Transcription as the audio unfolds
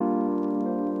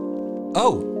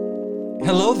Oh,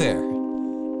 hello there,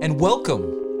 and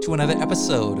welcome to another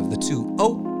episode of the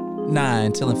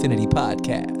 209 Till Infinity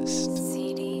podcast.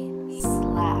 CD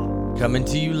Slap. Coming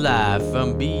to you live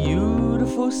from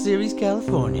beautiful Ceres,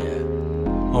 California,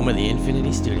 home of the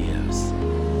Infinity Studios.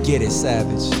 Get it,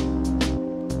 Savage.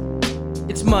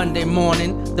 It's Monday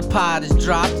morning, the pod is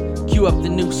dropped. Cue up the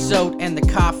new soda and the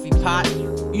coffee pot.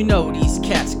 You know these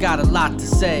cats got a lot to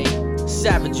say.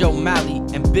 Savage O'Malley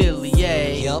and Billy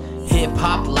A. Yup.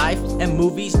 Hip-hop life and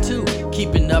movies too.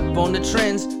 Keeping up on the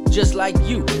trends just like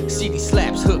you. CD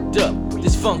Slap's hooked up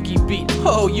this funky beat.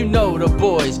 Oh, you know the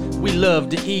boys, we love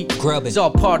to eat. Grub it. It's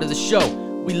all part of the show.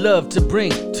 We love to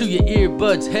bring to your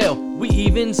earbuds, hell, we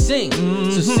even sing.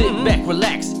 So sit back,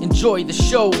 relax, enjoy the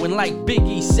show. And like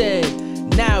Biggie said,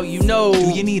 now you know.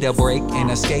 Do you need a break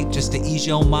and escape just to ease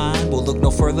your mind? Well, look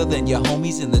no further than your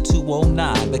homies in the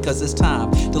 209, because it's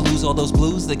time to lose all those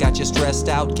blues that got you stressed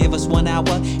out. Give us 1 hour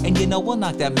and you know we'll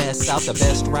knock that mess out. The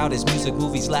best route is music,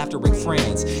 movies, laughter, and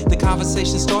friends. The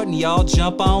conversation's starting, y'all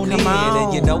jump on Come in. on.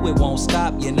 And you know it won't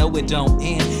stop, you know it don't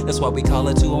end. That's why we call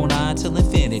it 209 till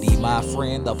infinity, my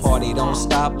friend. The party don't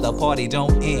stop, the party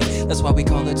don't end. That's why we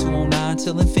call it 209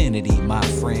 till infinity, my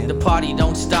friend. The party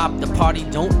don't stop, the party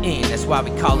don't end. That's why we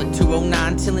call it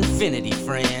 209 till infinity,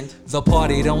 friend. The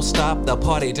party don't stop, the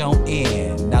party don't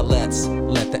end. Now let's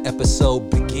let the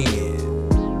episode begin.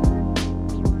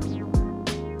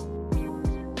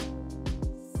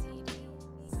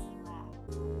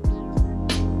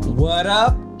 What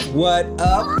up? What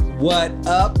up? What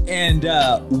up? And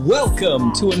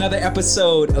welcome to another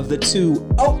episode of the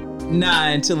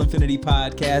 209 Till Infinity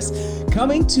podcast,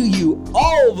 coming to you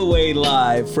all the way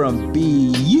live from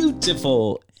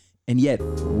beautiful and yet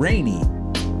rainy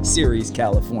Ceres,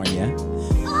 California.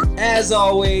 As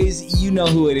always, you know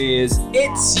who it is.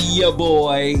 It's your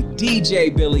boy,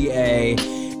 DJ Billy A.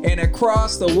 And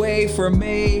across the way from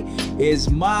me is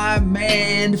my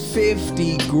man,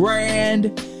 50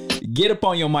 Grand. Get up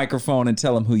on your microphone and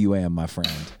tell him who you am, my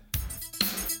friend.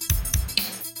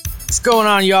 What's going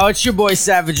on, y'all? It's your boy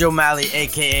Savage O'Malley,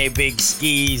 aka Big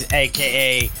Skis,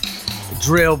 aka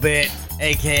Drill Bit,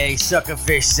 aka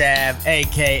Suckerfish Sav,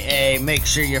 aka Make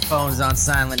Sure Your Phone's on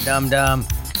Silent Dum Dum.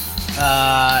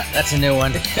 That's a new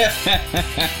one. That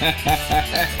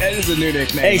is a new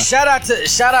nickname. Hey, shout out to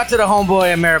the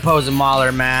homeboy Mariposa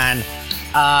Mahler, man.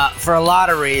 For a lot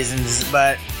of reasons,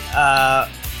 but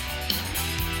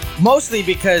mostly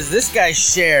because this guy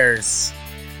shares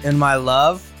in my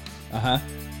love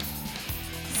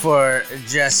for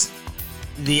just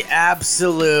the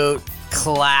absolute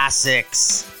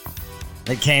classics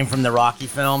that came from the Rocky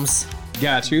films.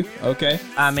 Got you. Okay.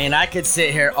 I mean, I could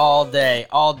sit here all day,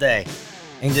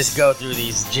 and just go through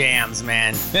these jams,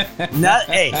 man.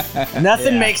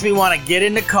 Nothing makes me want to get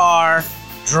in the car,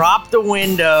 drop the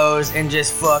windows, and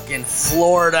just fucking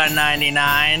Florida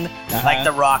 99 like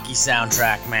the Rocky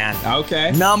soundtrack, man.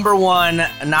 Okay. Number one,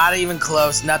 not even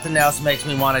close. Nothing else makes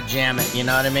me want to jam it, you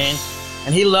know what I mean?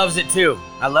 And he loves it too.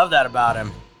 I love that about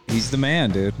him. He's the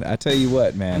man, dude. I tell you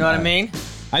what, man. You know what I mean?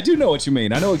 I do know what you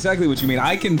mean. I know exactly what you mean.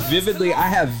 I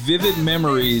have vivid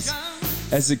memories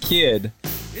as a kid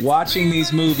watching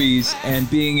these movies and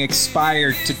being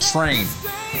inspired to train.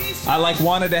 I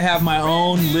wanted to have my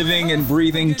own living and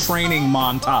breathing training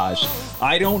montage.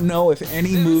 I don't know if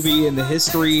any movie in the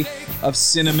history of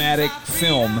cinematic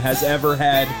film has ever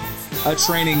had a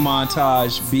training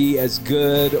montage be as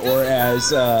good or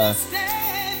as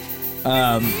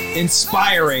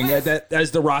inspiring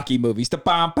as the Rocky movies.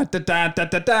 Well,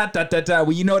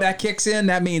 you know that kicks in.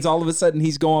 That means all of a sudden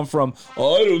he's going from,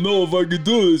 I don't know if I can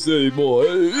do this anymore.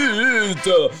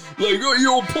 Yo,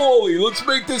 Paulie, let's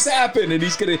make this happen. And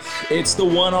it's the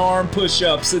one arm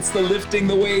push-ups. It's the lifting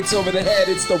the weights over the head.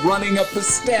 It's the running up the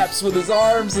steps with his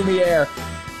arms in the air.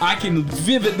 I can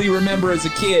vividly remember as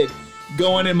a kid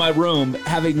going in my room,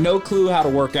 having no clue how to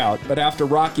work out. But after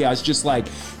Rocky, I was just like,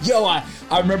 yo, I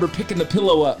remember picking the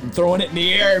pillow up and throwing it in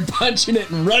the air and punching it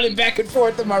and running back and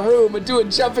forth in my room and doing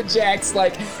jumping jacks.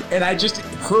 And I just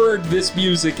heard this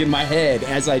music in my head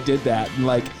as I did that.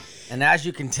 And as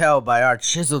you can tell by our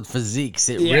chiseled physiques,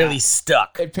 it really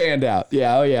stuck. It panned out.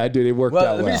 Yeah, oh yeah, dude, it worked out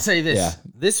well. Let me just say this. Yeah.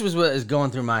 This was what is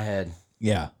going through my head.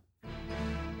 Yeah.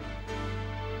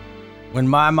 When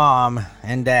my mom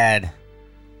and dad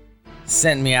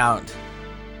sent me out,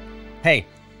 hey,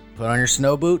 put on your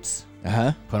snow boots,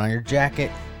 put on your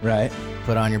jacket, right,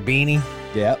 put on your beanie,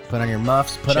 yep, put on your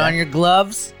muffs, put on your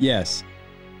gloves, yes,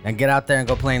 and get out there and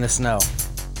go play in the snow.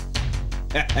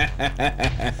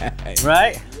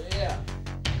 Right? Yeah.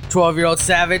 12-year-old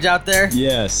Savage out there,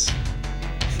 yes,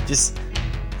 just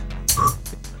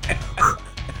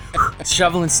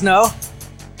shoveling snow.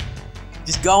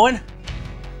 just going.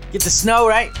 Get the snow,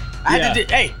 right? I had to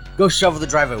do, hey, go shovel the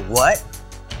driveway. What?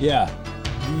 Yeah.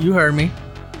 You heard me.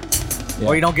 Yeah.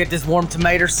 Or you don't get this warm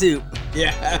tomato soup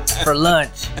Yeah. for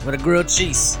lunch with a grilled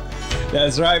cheese.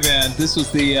 That's right, man. This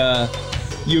was the,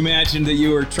 you imagined that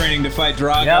you were training to fight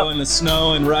Drago in the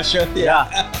snow in Russia? Yeah.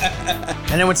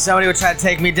 And then when somebody would try to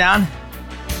take me down,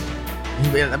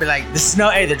 I'd be like, the snow,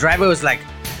 hey, the driveway was like,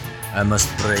 I must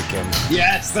break him.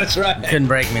 Yes, that's right. Couldn't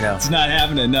break me, though. It's not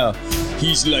happening, no.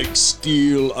 He's like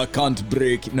steel, I can't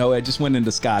break. No, I just went into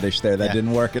Scottish there. That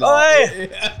didn't work at all. Hey,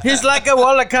 he's like a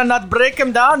wall. I cannot break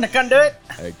him down. I can't do it.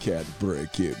 I can't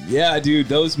break him. Yeah, dude,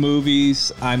 those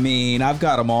movies, I mean, I've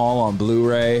got them all on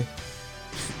Blu-ray.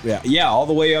 Yeah, all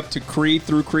the way up to Creed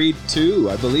through Creed 2.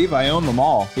 I believe I own them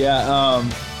all. Yeah,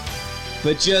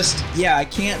 but just, I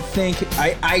can't think,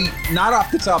 I not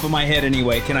off the top of my head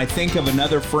anyway, can I think of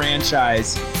another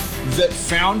franchise that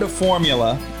found a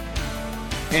formula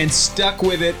and stuck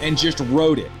with it and just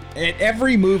wrote it. And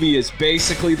every movie is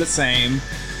basically the same.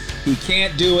 He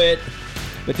can't do it,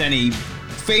 but then he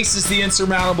faces the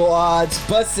insurmountable odds,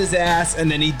 busts his ass, and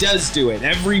then he does do it.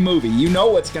 Every movie, you know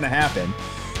what's going to happen.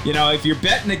 You know, if you're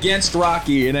betting against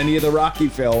Rocky in any of the Rocky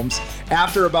films,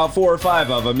 after about 4 or 5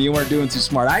 of them, you weren't doing too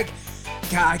smart.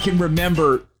 I can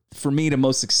remember, for me, the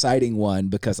most exciting one,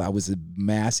 because I was a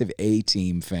massive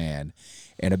A-Team fan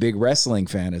and a big wrestling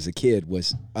fan as a kid,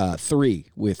 was 3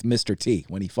 with Mr. T,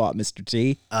 when he fought Mr.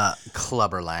 T.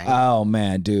 Clubber Lang. Oh,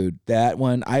 man, dude. That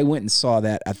one, I went and saw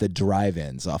that at the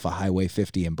drive-ins off of Highway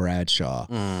 50 in Bradshaw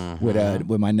with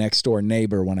my next-door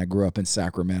neighbor when I grew up in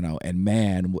Sacramento. And,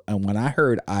 man, when I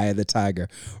heard Eye of the Tiger,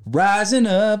 rising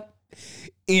up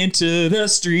into the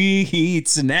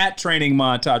streets, and that training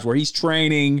montage where he's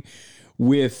training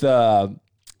with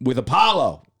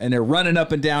Apollo, and they're running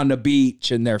up and down the beach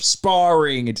and they're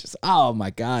sparring, and just, oh my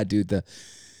God, dude, the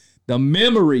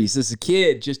memories as a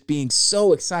kid, just being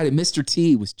so excited. Mr.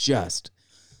 T was just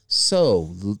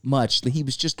so much, he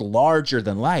was just larger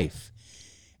than life.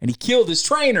 And he killed his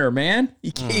trainer, man.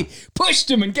 He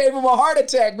pushed him and gave him a heart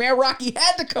attack, man. Rocky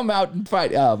had to come out and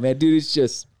fight. Oh, man, dude, it's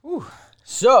just... Whew.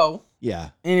 So, yeah.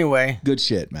 Anyway. Good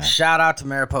shit, man. Shout out to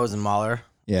Mariposa Mahler.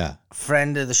 Yeah.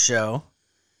 Friend of the show.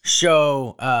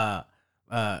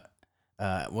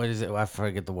 What is it? I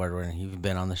forget the word. You've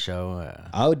been on the show.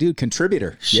 Oh, dude,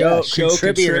 contributor. Show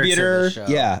contributor. to the show.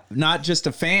 Yeah, not just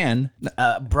a fan.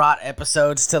 Brought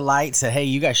episodes to light. Said, hey,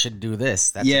 you guys should do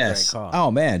this. That's a great call.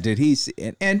 Oh man, dude, he's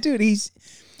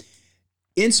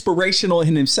inspirational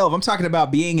in himself. I'm talking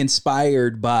about being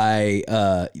inspired by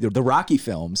the Rocky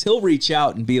films. He'll reach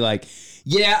out and be like,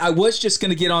 yeah, I was just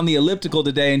going to get on the elliptical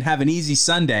today and have an easy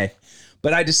Sunday,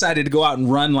 but I decided to go out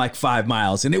and run like 5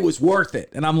 miles, and it was worth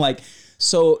it. And I'm like,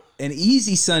 so an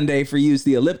easy Sunday for you is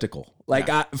the elliptical. Like,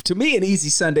 to me, an easy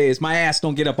Sunday is my ass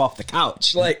don't get up off the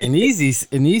couch. Like an easy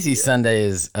Sunday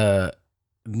is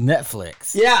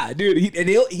Netflix. Yeah, dude.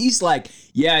 He's like,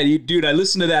 yeah, dude, I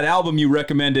listened to that album you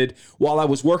recommended while I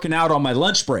was working out on my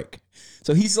lunch break.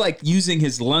 So he's like using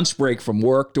his lunch break from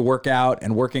work to work out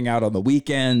and working out on the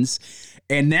weekends.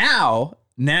 And now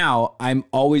I'm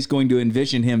always going to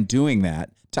envision him doing that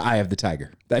to Eye of the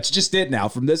Tiger. That's just it now.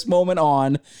 From this moment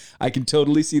on, I can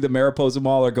totally see the Mariposa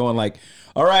Mauler going like,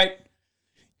 all right,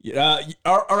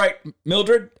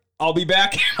 Mildred, I'll be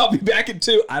back. I'll be back in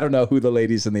 2. I don't know who the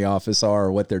ladies in the office are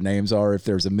or what their names are. If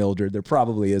there's a Mildred, there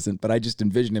probably isn't. But I just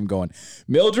envision him going,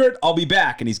 Mildred, I'll be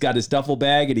back. And he's got his duffel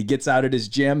bag and he gets out at his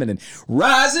gym and then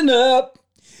rising up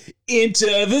into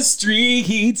the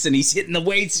streets, and he's hitting the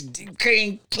weights,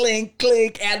 clink, clink,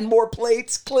 clink, adding more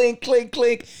plates, clink, clink,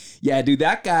 clink. Yeah, dude,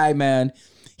 that guy, man,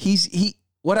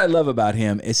 what I love about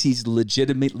him is he's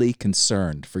legitimately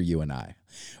concerned for you and I.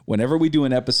 Whenever we do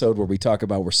an episode where we talk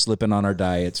about we're slipping on our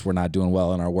diets, we're not doing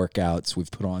well in our workouts,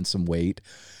 we've put on some weight,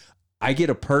 I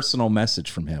get a personal message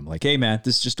from him. Like, hey, man,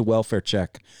 this is just a welfare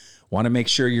check. Want to make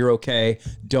sure you're okay.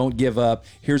 Don't give up.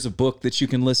 Here's a book that you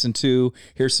can listen to.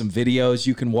 Here's some videos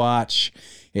you can watch.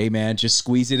 Hey, man, just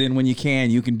squeeze it in when you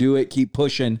can. You can do it. Keep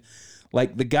pushing.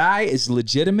 Like, the guy is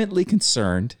legitimately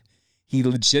concerned. He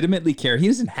legitimately cares. He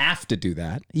doesn't have to do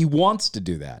that. He wants to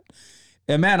do that.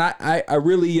 And, man, I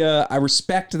really I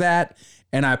respect that,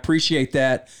 and I appreciate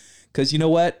that, because you know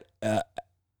what?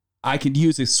 I could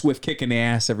use a swift kick in the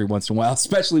ass every once in a while,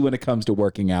 especially when it comes to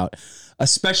working out,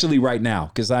 especially right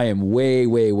now, because I am way,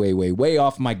 way, way, way, way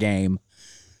off my game,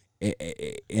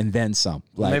 and then some.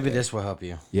 Like, maybe this will help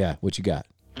you. Yeah, what you got?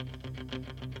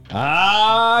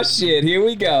 Ah, shit, here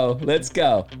we go. Let's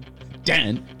go.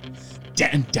 Dun,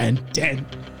 dun, dun, dun.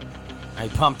 Are you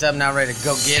pumped up now, ready to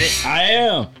go get it? I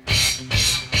am.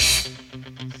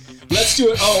 Let's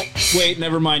do it. Oh, Wait,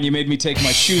 never mind. You made me take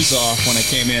my shoes off when I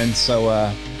came in, so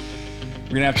we're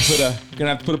gonna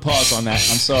have to put a pause on that.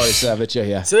 I'm sorry, Savage.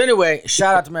 Yeah. So anyway,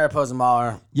 shout out to Mariposa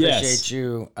Mahler. Yes. Appreciate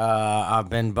you. I've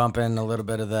been bumping a little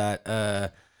bit of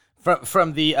that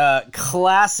from the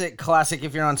classic.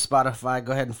 If you're on Spotify,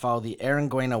 go ahead and follow the Aaron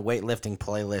Guena weightlifting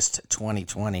playlist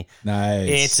 2020. Nice.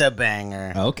 It's a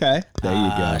banger. Okay. There you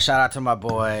go. Shout out to my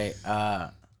boy.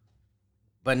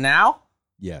 But now.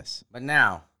 Yes.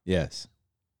 Yes.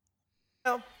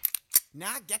 Now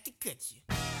I got to cut you.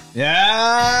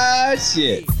 Yeah,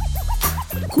 shit.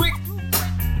 Quick.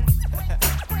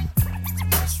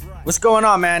 What's going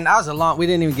on, man? That was a long. We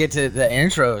didn't even get to the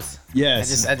intros.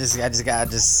 Yes. I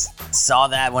just saw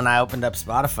that when I opened up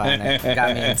Spotify, and it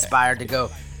got me inspired to go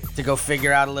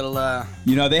figure out a little.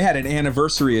 You know, they had an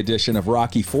anniversary edition of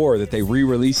Rocky IV that they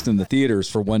re-released in the theaters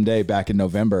for one day back in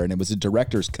November, and it was a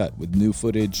director's cut with new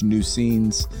footage, new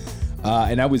scenes,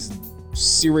 and I was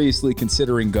seriously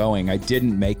considering going. I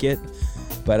didn't make it,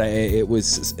 but it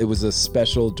was a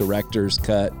special director's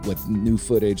cut with new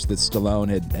footage that Stallone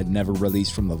had never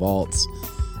released from the vaults.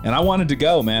 And I wanted to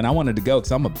go, man. I wanted to go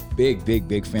because I'm a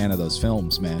big fan of those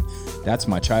films, man. That's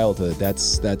my childhood.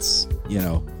 That's I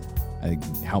think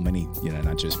how many,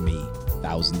 not just me,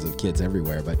 thousands of kids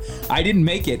everywhere. But I didn't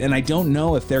make it, and I don't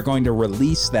know if they're going to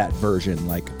release that version,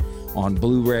 like on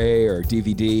Blu-ray or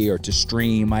DVD or to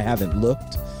stream. I haven't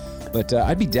looked. But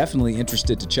I'd be definitely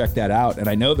interested to check that out. And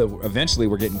I know that eventually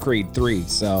we're getting Creed 3,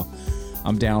 so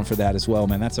I'm down for that as well,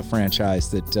 man. That's a franchise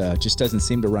that just doesn't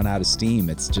seem to run out of steam.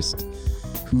 It's just,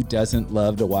 who doesn't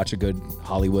love to watch a good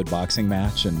Hollywood boxing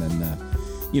match? And then,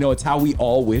 it's how we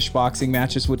all wish boxing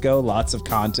matches would go. Lots of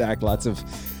contact,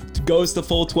 goes the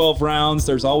full 12 rounds.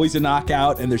 There's always a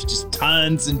knockout, and there's just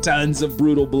tons and tons of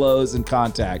brutal blows and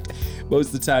contact.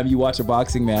 Most of the time you watch a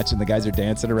boxing match and the guys are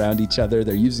dancing around each other.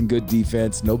 They're using good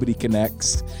defense. Nobody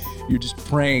connects. You're just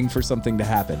praying for something to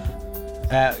happen.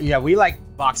 We like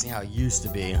boxing how it used to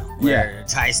be. Where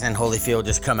Tyson and Holyfield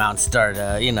just come out and start,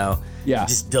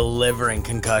 just delivering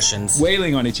concussions.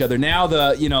 Wailing on each other. Now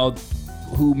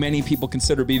who many people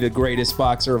consider to be the greatest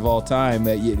boxer of all time,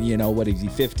 what is he,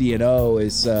 50-0,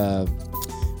 is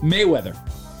Mayweather.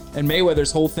 And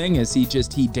Mayweather's whole thing is he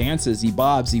dances, he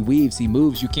bobs, he weaves, he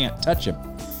moves, you can't touch him.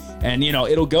 And,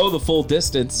 it'll go the full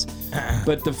distance,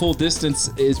 but the full distance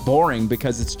is boring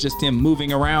because it's just him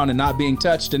moving around and not being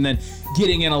touched and then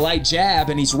getting in a light jab,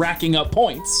 and he's racking up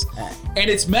points. And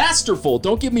it's masterful.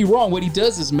 Don't get me wrong. What he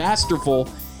does is masterful,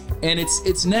 and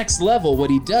it's next level what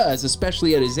he does,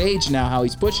 especially at his age now, how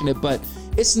he's pushing it, but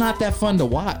it's not that fun to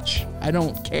watch. I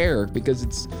don't care because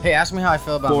it's Hey, ask me how I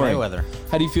feel about boring. Mayweather.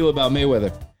 How do you feel about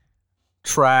Mayweather?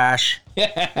 Trash.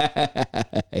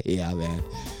 Yeah, man.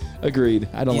 Agreed.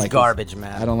 He's garbage,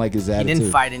 man. I don't like his attitude. He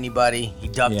didn't fight anybody. He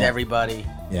ducked everybody.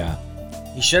 Yeah.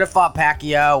 He should have fought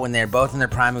Pacquiao when they're both in their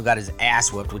prime, who got his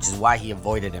ass whooped, which is why he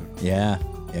avoided him. Yeah,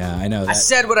 I know that. I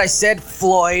said what I said,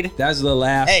 Floyd. That was the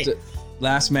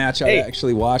last match I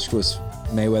actually watched was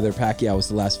Mayweather-Pacquiao. Was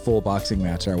the last full boxing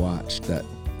match I watched. That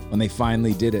when they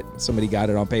finally did it, somebody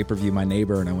got it on pay-per-view, my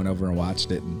neighbor, and I went over and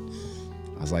watched it, and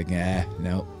I was like,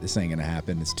 no, this ain't gonna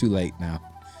happen. It's too late now.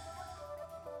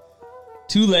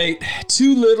 Too late,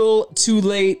 too little, too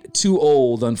late, too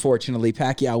old, unfortunately.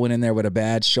 Pacquiao went in there with a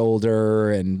bad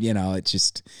shoulder, and, he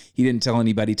didn't tell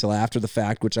anybody till after the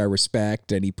fact, which I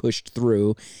respect, and he pushed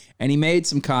through, and he made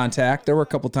some contact. There were a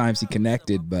couple times he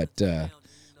connected, but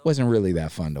wasn't really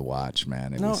that fun to watch,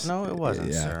 man. No, it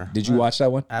wasn't, sir. Did you watch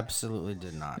that one? Absolutely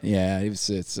did not. Yeah, I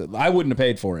wouldn't have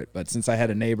paid for it, but since I had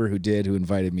a neighbor who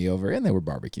invited me over, and they were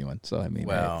barbecuing, so I mean.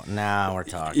 Well, now we're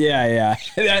talking. Yeah.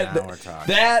 Now we're talking.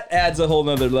 That adds a whole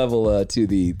nother level to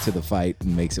the fight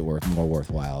and makes it more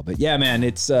worthwhile. But yeah, man,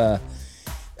 it's.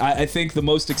 I think the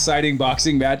most exciting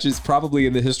boxing matches probably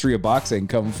in the history of boxing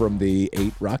come from the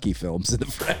 8 Rocky films in the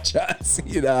franchise.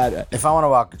 If I want to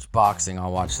watch boxing,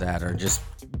 I'll watch that, or just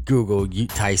Google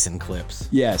Tyson clips.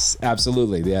 Yes,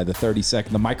 absolutely. Yeah,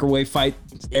 the microwave fight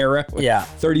era. Yeah.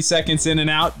 30 seconds in and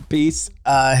out piece.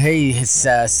 Hey, it's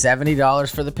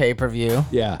 $70 for the pay-per-view.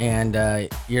 Yeah. And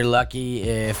you're lucky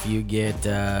if you get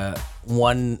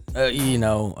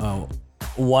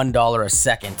 $1 a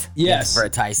second. Yes. For a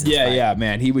Tyson fight. Yeah,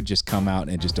 man. He would just come out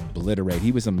and just obliterate.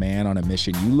 He was a man on a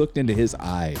mission. You looked into his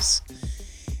eyes,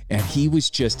 and he was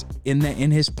just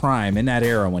in his prime, in that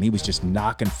era when he was just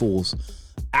knocking fools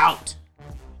out.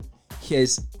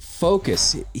 His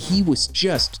focus, he was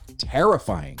just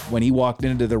terrifying when he walked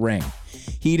into the ring.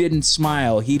 He didn't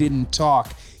smile. He didn't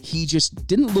talk. He just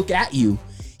didn't look at you.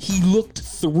 He looked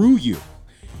through you.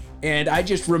 And I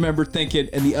just remember thinking,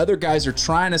 and the other guys are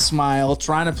trying to smile,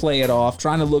 trying to play it off,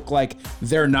 trying to look like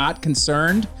they're not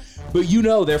concerned.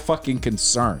 but they're fucking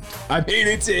concerned. I mean,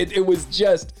 it was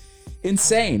just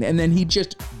insane. And then he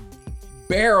just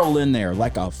barrel in there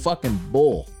like a fucking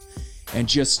bull and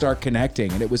just start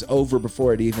connecting, and it was over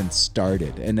before it even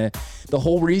started. And the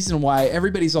whole reason why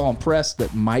everybody's all impressed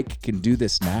that Mike can do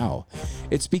this now,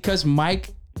 it's because Mike,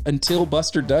 until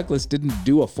Buster Douglas, didn't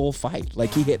do a full fight.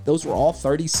 Like, those were all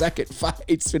 30-second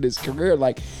fights in his career.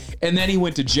 Like, and then he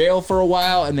went to jail for a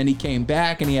while, and then he came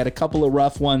back, and he had a couple of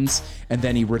rough ones, and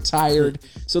then he retired.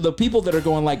 So the people that are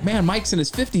going like, man, Mike's in his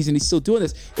 50s and he's still doing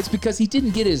this, it's because he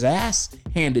didn't get his ass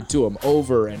handed to him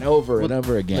over and over and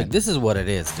over again. Look, this is what it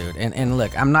is, dude. And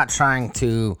look, I'm not trying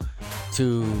to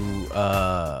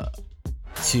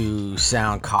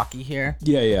sound cocky here.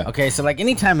 Yeah. Okay, so like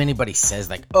anytime anybody says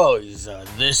like, oh, he's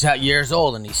this years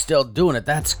old and he's still doing it,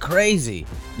 that's crazy.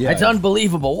 Yeah. It's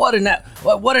unbelievable. What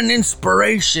an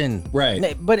inspiration.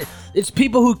 Right. But it's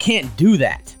people who can't do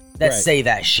that Right. say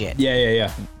that shit.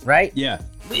 Yeah. Right? Yeah.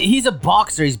 He's a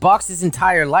boxer. He's boxed his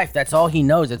entire life. That's all he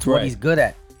knows. That's what Right. he's good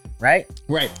at. Right?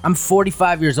 Right. I'm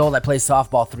 45 years old. I play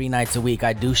softball 3 nights a week.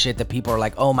 I do shit that people are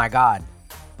like, oh my God.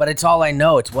 But it's all I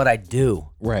know. It's what I do.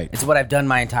 Right. It's what I've done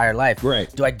my entire life.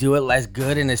 Right. Do I do it as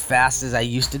good and as fast as I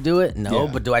used to do it? No.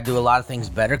 Yeah. But do I do a lot of things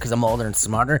better because I'm older and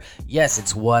smarter? Yes,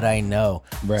 it's what I know.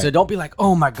 Right. So don't be like,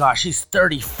 oh my gosh, he's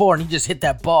 34 and he just hit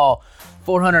that ball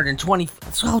 420.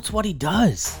 So it's what he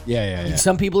does. Yeah.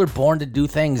 Some people are born to do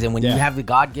things, and when you Yeah. have the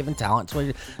God-given talent, it's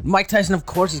what Mike Tyson, of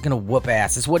course, he's going to whoop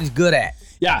ass. It's what he's good at.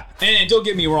 Yeah, and don't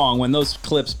get me wrong, when those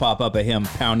clips pop up of him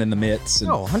pounding the mitts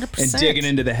and, 100%. and digging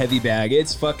into the heavy bag,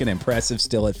 it's fucking impressive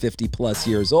still at 50 plus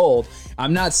years old.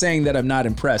 I'm not saying that I'm not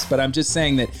impressed, but I'm just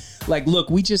saying that, like,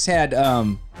 look, we just had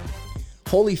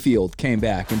Holyfield came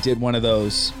back and did one of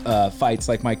those fights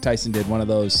like Mike Tyson did, one of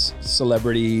those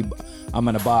celebrity, I'm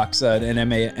going to box an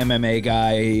MMA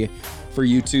guy for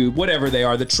YouTube, whatever they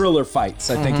are, the Triller fights,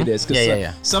 I think it is.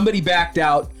 Yeah. Somebody backed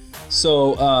out,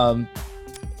 so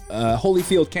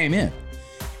Holyfield came in.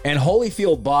 And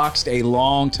Holyfield boxed a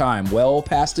long time, well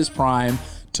past his prime,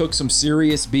 took some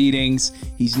serious beatings.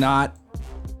 He's not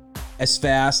as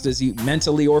fast as he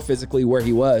mentally or physically where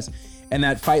he was. And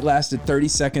that fight lasted 30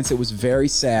 seconds. It was very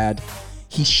sad.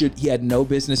 He had no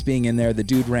business being in there. The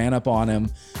dude ran up on him,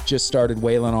 just started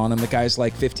wailing on him. The guy's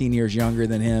like 15 years younger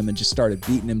than him and just started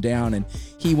beating him down. And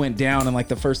he went down in like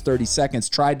the first 30 seconds,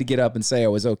 tried to get up and say I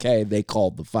was okay. They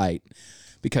called the fight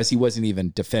because he wasn't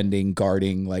even defending,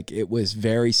 guarding. Like, it was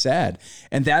very sad.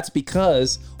 And that's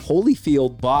because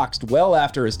Holyfield boxed well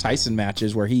after his Tyson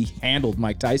matches where he handled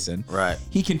Mike Tyson. Right.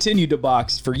 He continued to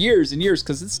box for years and years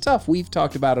because it's tough. We've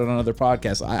talked about it on other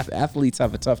podcasts. Athletes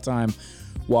have a tough time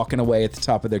walking away at the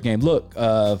top of their game. Look,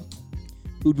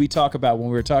 who'd we talk about when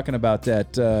we were talking about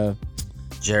that?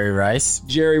 Jerry Rice.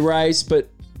 Jerry Rice, but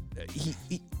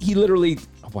he literally,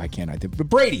 why can't I think? But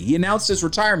Brady, he announced his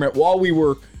retirement while we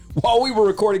were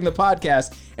recording the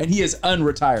podcast, and he is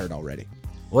unretired already.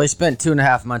 Well, he spent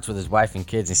 2.5 months with his wife and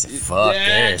kids. And he said, fuck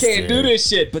this, I can't do dude. this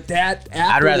shit. But that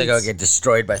I'd rather go get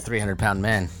destroyed by 300-pound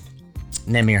men.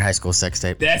 Name me your high school sex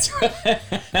tape. That's right.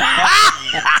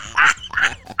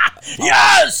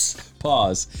 Yes!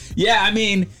 Pause. Yeah, I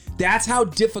mean, that's how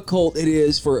difficult it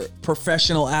is for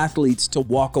professional athletes to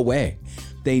walk away.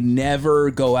 They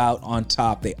never go out on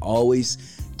top. They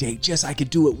just, I could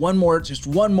do it one more. And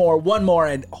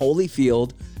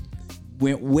Holyfield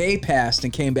went way past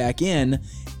and came back in,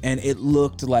 and it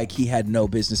looked like he had no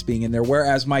business being in there.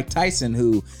 Whereas Mike Tyson,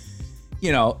 who,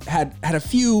 had a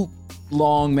few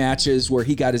long matches where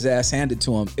he got his ass handed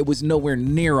to him, it was nowhere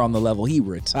near on the level. He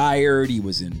retired. He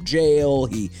was in jail.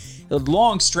 He had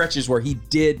long stretches where he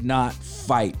did not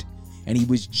fight, and he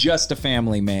was just a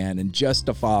family man and just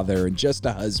a father and just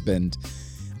a husband.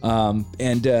 So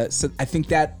I think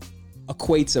that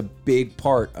equates a big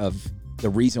part of the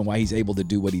reason why he's able to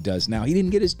do what he does now. He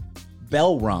didn't get his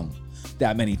bell rung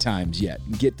that many times yet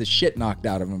and get the shit knocked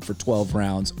out of him for 12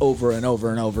 rounds over and over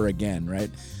and over again, right?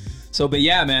 So, but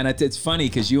yeah, man, it's funny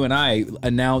because you and I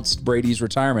announced Brady's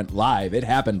retirement live. It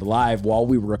happened live while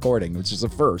we were recording, which is a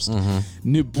first.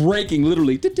 New breaking,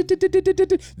 literally,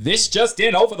 this just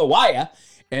in over the wire.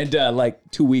 And like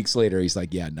 2 weeks later, he's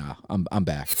like, yeah, nah, I'm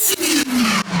back.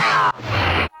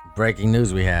 Breaking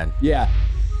news we had. Yeah.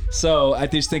 So I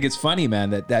just think it's funny,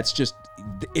 man, it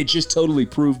just totally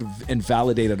proved and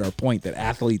validated our point that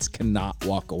athletes cannot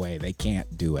walk away. They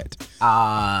can't do it.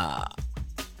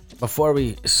 Before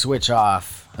we switch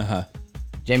off,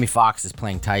 Jamie Foxx is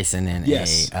playing Tyson in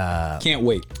can't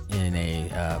wait. in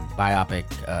a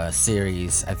biopic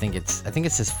series. I think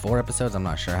it says 4 episodes. I'm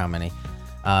not sure how many.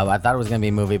 I thought it was gonna be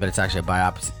a movie, but it's actually a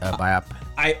biopic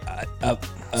A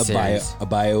Series.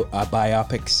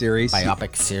 biopic series.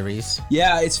 Biopic series.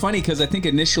 Yeah, it's funny because I think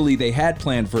initially they had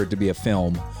planned for it to be a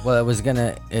film. Well,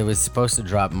 it was supposed to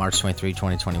drop March 23,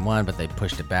 2021, but they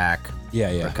pushed it back.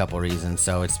 Yeah. For a couple reasons.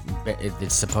 So it's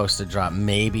supposed to drop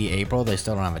maybe April. They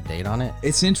still don't have a date on it.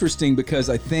 It's interesting because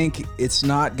I think it's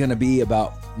not going to be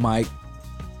about Mike,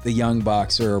 the young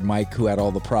boxer, Mike who had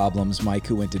all the problems, Mike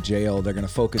who went to jail. They're going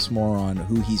to focus more on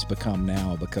who he's become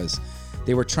now because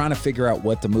they were trying to figure out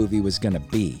what the movie was going to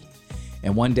be.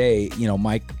 And one day,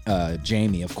 Mike,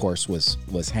 Jamie, of course,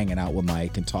 was hanging out with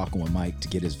Mike and talking with Mike to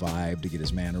get his vibe, to get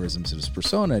his mannerisms, his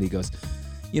persona. And he goes,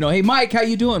 hey, Mike, how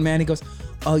you doing, man? He goes,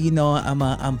 oh,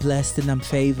 I'm blessed and I'm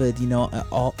favored.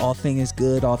 All things is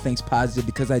good, all things positive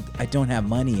because I don't have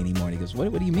money anymore. And he goes,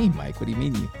 what do you mean, Mike? What do you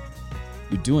mean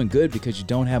you're doing good because you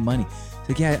don't have money? It's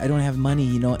like, yeah, I don't have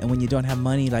money, and when you don't have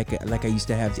money like I used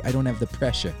to have, I don't have the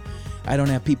pressure. I don't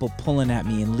have people pulling at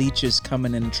me and leeches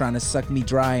coming in and trying to suck me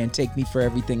dry and take me for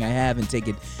everything I have and take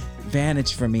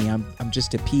advantage for me. I'm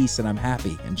just at peace and I'm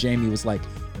happy. And Jamie was like,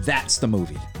 that's the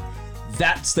movie.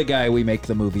 That's the guy we make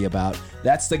the movie about.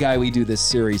 That's the guy we do this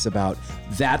series about.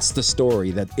 That's the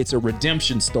story. That it's a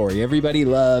redemption story. Everybody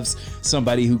loves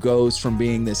somebody who goes from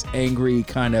being this angry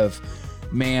kind of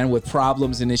man with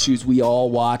problems and issues we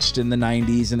all watched in the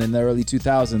 90s and in the early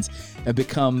 2000s and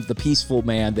become the peaceful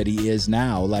man that he is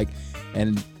now.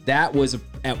 And that was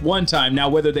at one time. Now,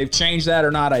 whether they've changed that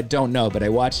or not, I don't know. But I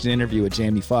watched an interview with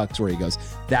Jamie Foxx where he goes,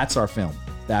 that's our film.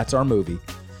 That's our movie.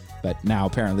 But now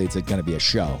apparently it's going to be a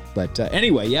show. But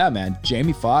anyway, yeah, man,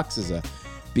 Jamie Foxx is a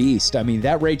beast. I mean,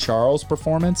 that Ray Charles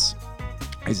performance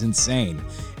is insane.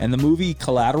 And the movie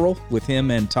Collateral with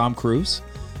him and Tom Cruise,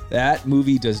 that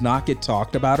movie does not get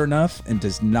talked about enough and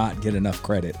does not get enough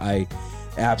credit. I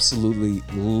absolutely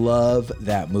love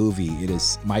that movie. It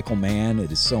is Michael Mann.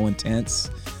 It is so intense.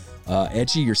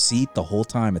 Edge of your seat the whole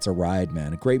time. It's a ride,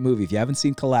 man. A great movie. If you haven't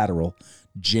seen Collateral,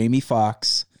 Jamie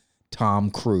Foxx, Tom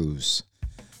Cruise.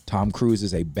 Tom Cruise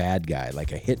is a bad guy,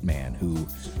 like a hitman who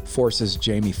forces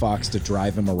Jamie Foxx to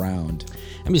drive him around.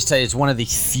 Let me just tell you, it's one of the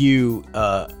few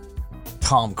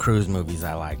Tom Cruise movies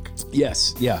I like.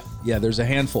 Yes, yeah, there's a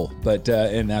handful, but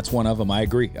and that's one of them. I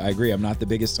agree. I'm not the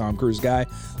biggest Tom Cruise guy.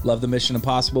 Love the Mission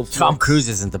Impossible films. Tom Cruise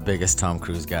isn't the biggest Tom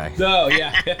Cruise guy. No,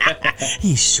 yeah.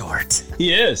 He's short.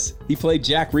 He is. He played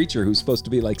Jack Reacher, who's supposed to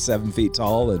be like 7 feet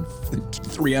tall and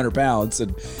 300 pounds,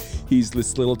 and he's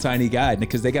this little tiny guy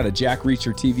because they got a Jack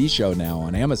Reacher TV show now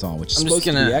on Amazon, which is supposed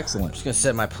to be excellent. I'm just gonna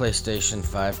set my PlayStation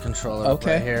 5 controller up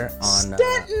right here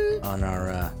on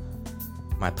our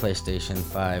my PlayStation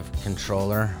 5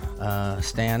 controller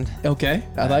stand. Okay,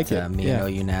 I like it. Me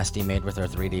and You Nasty made with our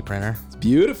 3D printer. It's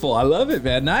beautiful. I love it,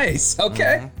 man. Nice.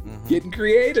 Okay, getting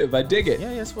creative. I dig it.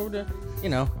 Yeah, that's what we're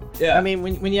doing. Yeah. I mean,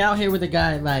 when you're out here with a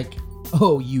guy like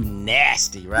Oh You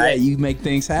Nasty, right? Yeah, you make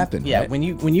things happen. Yeah, right? when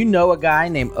you know a guy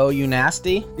named Oh You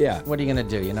Nasty, yeah, what are you gonna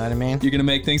do? You know what I mean? You're gonna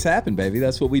make things happen, baby.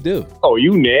 That's what we do. Oh,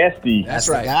 you nasty. That's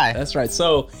right. the guy. That's right.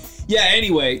 So, yeah.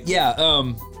 Anyway, yeah.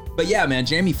 But yeah, man,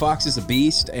 Jamie Foxx is a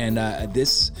beast, and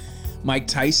this Mike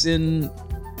Tyson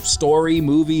story,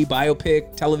 movie,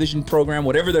 biopic, television program,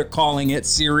 whatever they're calling it,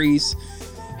 series,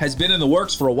 has been in the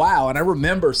works for a while. And I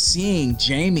remember seeing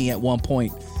Jamie at one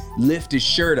point lift his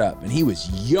shirt up, and he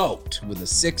was yoked with a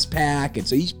 6-pack, and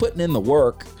so he's putting in the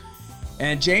work.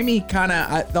 And Jamie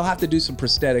they'll have to do some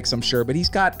prosthetics, I'm sure, but he's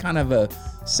got kind of a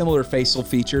similar facial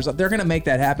features. They're going to make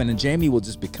that happen, and Jamie will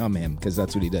just become him because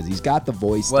that's what he does. He's got the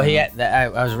voice. Well, I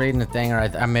was reading the thing,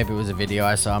 or maybe it was a video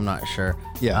I saw, I'm not sure.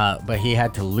 Yeah. But he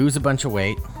had to lose a bunch of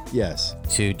weight Yes.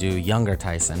 to do younger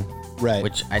Tyson. Right.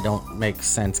 Which I don't make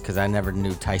sense because I never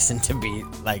knew Tyson to be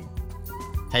like,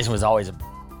 Tyson was always a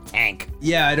tank.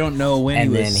 Yeah, I don't know when And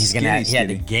he then was he had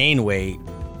to gain weight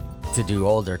to do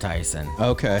older Tyson.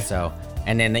 Okay. So,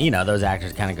 and then, those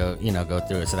actors kind of go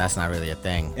through it. So that's not really a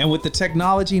thing. And with the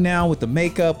technology now, with the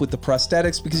makeup, with the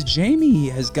prosthetics, because Jamie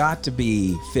has got to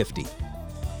be 50.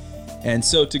 And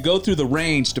so to go through the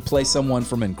range to play someone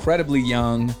from incredibly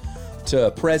young to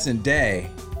present day,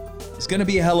 it's going to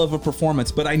be a hell of a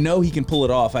performance. But I know he can pull it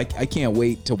off. I can't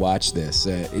wait to watch this.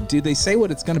 Do they say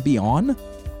what it's going to be on?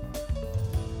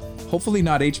 Hopefully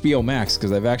not HBO Max,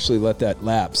 because I've actually let that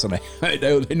lapse, and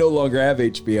I no longer have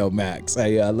HBO Max.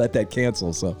 I let that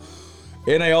cancel. So,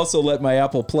 and I also let my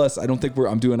Apple Plus. I don't think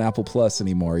I'm doing Apple Plus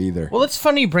anymore either. Well, it's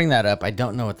funny you bring that up. I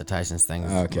don't know what the Tyson's thing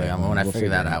is. Okay, When I we'll figure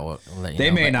that figure it out, we'll let you They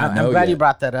know. may But not I'm know glad yet. you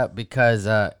brought that up because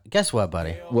guess what,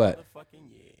 buddy? What?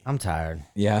 I'm tired.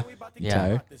 Yeah. You Yeah.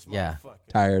 Tired? Yeah.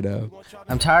 Tired of?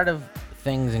 I'm tired of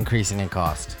things increasing in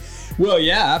cost. Well,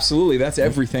 yeah, absolutely. That's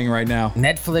everything right now.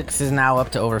 Netflix is now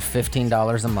up to over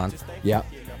 $15 a month, Yeah.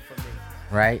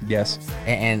 right? Yes.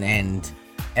 And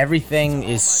everything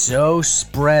is so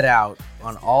spread out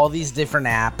on all these different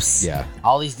apps. Yeah.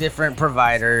 All these different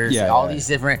providers. Yeah, all yeah. these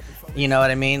different, you know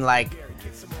what I mean? Like,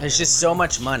 there's just so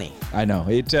much money. I know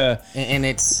it. And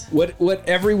it's... What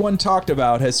everyone talked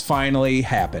about has finally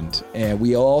happened, and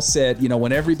we all said, you know,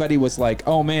 when everybody was like,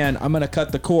 "Oh man, I'm gonna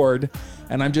cut the cord,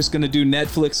 and I'm just gonna do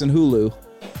Netflix and Hulu."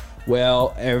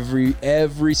 Well,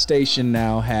 every station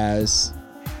now has,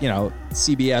 you know,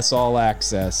 CBS All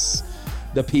Access,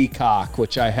 the Peacock,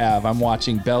 which I have. I'm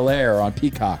watching Bel Air on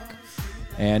Peacock.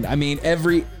 And I mean,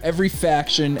 every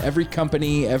faction, every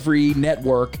company, every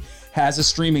network has a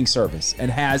streaming service and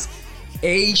has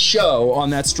a show on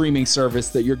that streaming service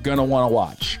that you're going to want to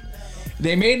watch.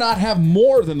 They may not have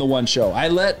more than the one show. I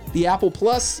let the Apple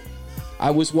Plus,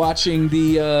 I was watching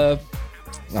the,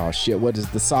 what is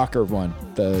the soccer one?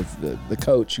 The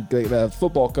coach, the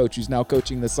football coach who's now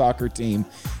coaching the soccer team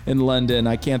in London.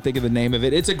 I can't think of the name of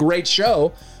it. It's a great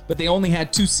show, but they only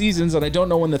had 2 seasons, and I don't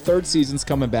know when the 3rd season's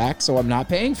coming back, so I'm not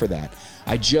paying for that.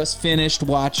 I just finished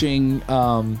watching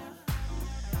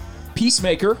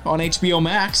Peacemaker on HBO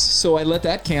Max, so I let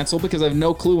that cancel because I have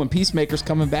no clue when Peacemaker's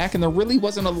coming back, and there really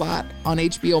wasn't a lot on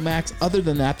HBO Max other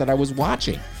than that I was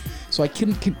watching. So I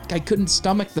couldn't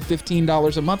stomach the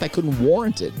 $15 a month. I couldn't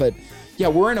warrant it. But yeah,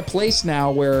 we're in a place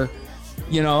now where,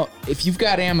 you know, if you've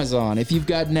got Amazon, if you've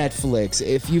got Netflix,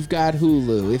 if you've got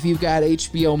Hulu, if you've got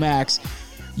HBO Max,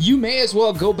 you may as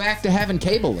well go back to having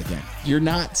cable again. You're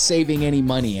not saving any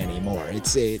money anymore.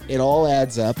 It all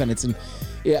adds up, and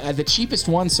the cheapest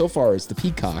one so far is the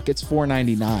Peacock. It's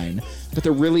 $4.99, but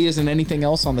there really isn't anything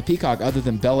else on the Peacock other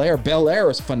than Bel Air. Bel Air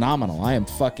is phenomenal. I am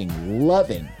fucking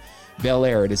loving Bel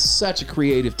Air. It is such a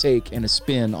creative take and a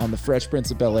spin on the Fresh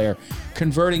Prince of Bel Air,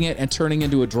 converting it and turning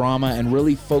into a drama and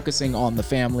really focusing on the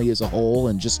family as a whole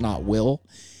and just not Will.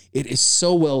 It is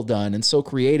so well done and so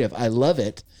creative. I love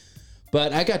it.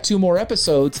 But I got 2 more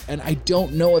episodes, and I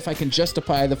don't know if I can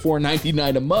justify the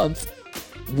 $4.99 a month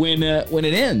when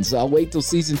it ends. I'll wait till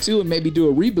season 2 and maybe do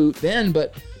a reboot then,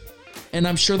 and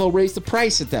I'm sure they'll raise the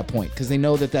price at that point because they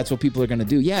know that that's what people are going to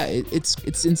do. Yeah,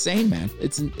 it's insane, man.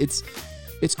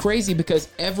 It's crazy because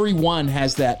everyone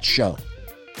has that show.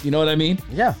 You know what I mean?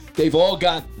 Yeah. They've all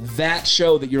got that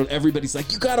show that everybody's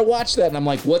like, you got to watch that. And I'm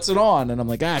like, what's it on? And I'm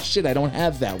like, shit, I don't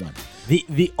have that one.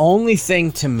 The only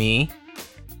thing to me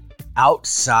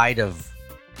outside of,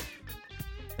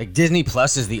 like, Disney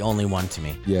Plus is the only one to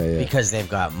me. Yeah. Because they've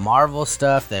got Marvel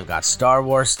stuff, they've got Star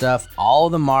Wars stuff, all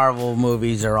the Marvel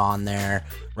movies are on there,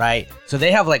 right? So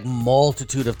they have like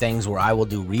multitude of things where I will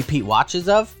do repeat watches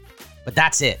of, but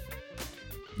that's it.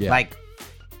 Yeah. Like,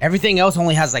 everything else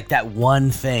only has like that one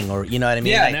thing, or you know what I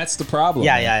mean? Yeah, like, and that's the problem.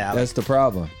 Yeah. That's the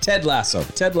problem. Ted Lasso.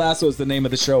 Ted Lasso is the name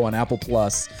of the show on Apple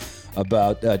Plus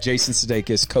about Jason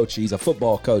Sudeikis, coach. He's a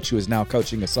football coach who is now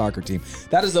coaching a soccer team.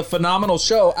 That is a phenomenal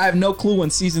show. I have no clue when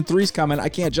season 3's coming. I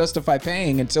can't justify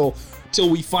paying until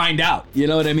we find out. You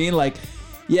know what I mean? Like,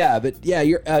 yeah, but yeah.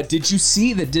 Did you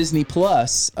see the Disney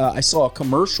Plus? I saw a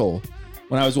commercial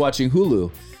when I was watching Hulu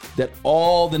that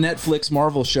all the Netflix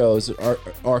Marvel shows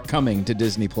are coming to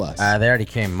Disney Plus. They already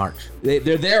came March. They're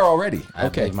there already. I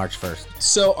Okay, believe March 1st.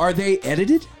 So are they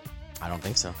edited? I don't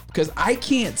think so. Because I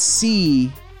can't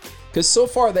see. Because so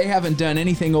far they haven't done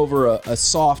anything over a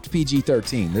soft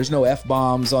PG-13. There's no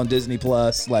F-bombs on Disney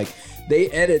Plus. Like, they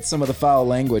edit some of the foul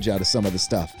language out of some of the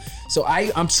stuff. So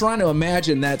I'm trying to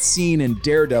imagine that scene in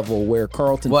Daredevil where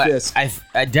Carlton Fisk.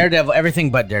 Daredevil,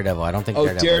 everything but Daredevil. I don't think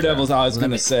Daredevil's how I was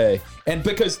going to say. And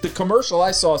because the commercial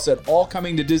I saw said all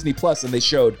coming to Disney Plus, and they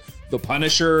showed The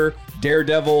Punisher,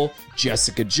 Daredevil,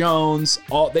 Jessica Jones.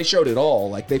 They showed it all.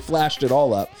 Like, they flashed it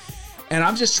all up. And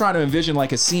I'm just trying to envision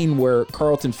like a scene where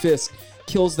Carlton Fisk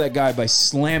kills that guy by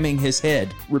slamming his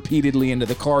head repeatedly into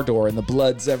the car door, and the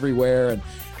blood's everywhere. And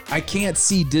I can't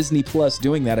see Disney Plus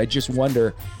doing that. I just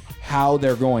wonder how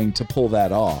they're going to pull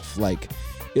that off. Like,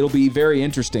 it'll be very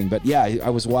interesting. But yeah, I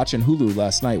was watching Hulu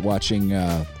last night, watching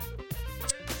the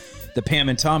Pam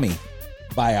and Tommy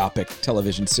biopic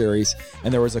television series,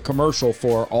 and there was a commercial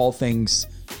for all things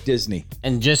Disney.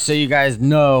 And just so you guys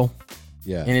know,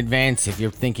 yeah, in advance, if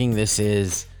you're thinking this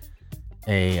is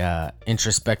a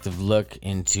introspective look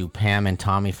into Pam and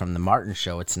Tommy from the Martin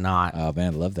Show, it's not. Oh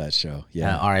man, I love that show.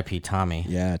 Yeah, R.I.P. Tommy.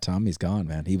 Yeah, Tommy's gone,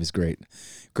 man. He was great.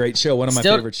 Great show. One of my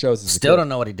favorite shows. Still don't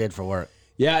know what he did for work.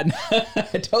 Yeah,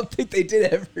 I don't think they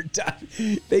did ever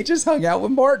die. They just hung out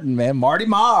with Martin, man. Marty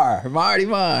Marr.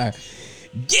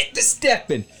 Get to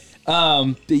stepping.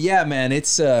 But yeah, man,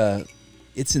 it's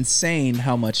insane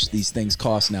how much these things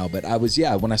cost now. But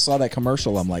when I saw that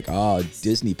commercial, I'm like, oh,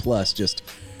 Disney Plus just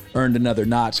earned another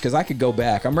notch, because I could go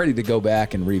back. I'm ready to go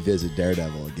back and revisit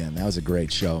Daredevil again. That was a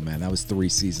great show, man. That was 3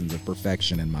 seasons of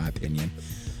perfection, in my opinion.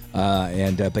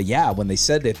 But yeah, when they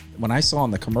said that, when I saw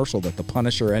in the commercial that the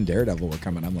Punisher and Daredevil were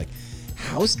coming, I'm like,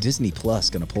 how's Disney Plus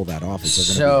gonna pull that off?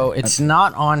 It's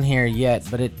not on here yet,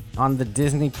 but on the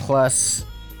Disney Plus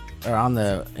or on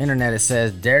the internet it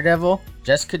says Daredevil,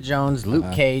 Jessica Jones,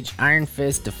 Luke Cage, Iron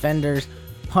Fist, Defenders,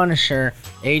 Punisher,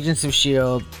 Agents of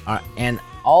S.H.I.E.L.D., and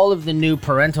all of the new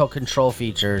parental control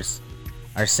features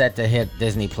are set to hit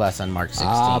Disney Plus on March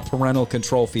 16th. Parental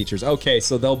control features. Okay,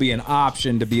 so there'll be an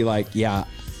option to be like, yeah,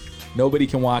 nobody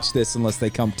can watch this unless they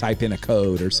come type in a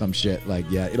code or some shit. Like,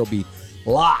 yeah, it'll be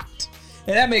locked.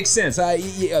 And that makes sense.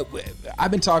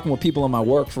 I've been talking with people in my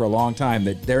work for a long time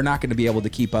that they're not going to be able to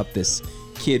keep up this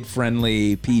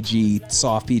kid-friendly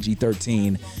soft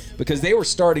PG-13 because they were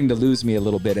starting to lose me a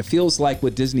little bit. It feels like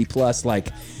with Disney Plus, like,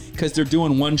 because they're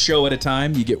doing one show at a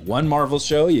time. You get one Marvel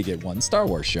show, you get one Star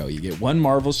Wars show. You get one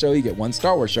Marvel show, you get one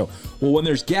Star Wars show. Well, when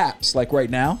there's gaps, like right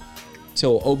now,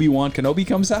 till Obi-Wan Kenobi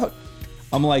comes out,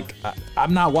 I'm like,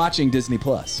 I'm not watching Disney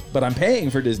Plus, but I'm paying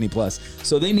for Disney Plus.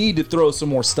 So they need to throw some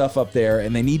more stuff up there,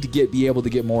 and they need to be able to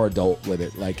get more adult with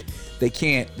it. Like they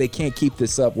can't keep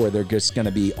this up where they're just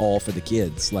gonna be all for the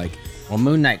kids. Like, well,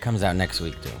 Moon Knight comes out next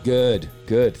week too.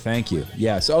 Good, thank you.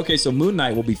 Yeah, so Moon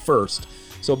Knight will be first.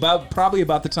 So probably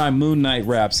about the time Moon Knight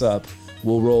wraps up,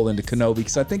 we'll roll into Kenobi,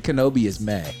 because I think Kenobi is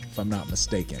May, if I'm not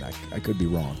mistaken. I could be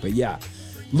wrong, but yeah,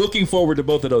 looking forward to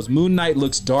both of those. Moon Knight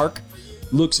looks dark,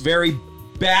 looks very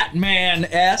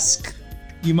Batman-esque,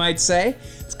 you might say.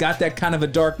 It's got that kind of a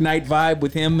Dark Knight vibe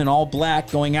with him in all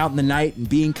black, going out in the night and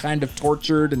being kind of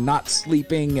tortured and not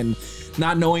sleeping and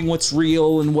not knowing what's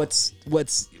real and what's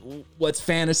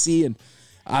fantasy. And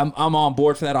I'm on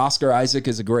board for that. Oscar Isaac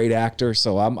is a great actor,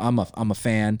 so I'm a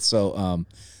fan. So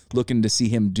looking to see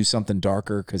him do something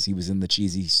darker, because he was in the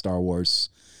cheesy Star Wars,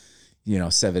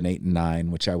 7, 8, and 9,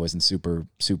 which I wasn't super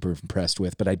impressed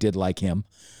with, but I did like him.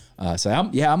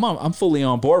 I'm fully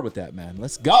on board with that, man.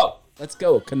 Let's go.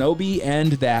 Kenobi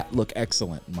and that look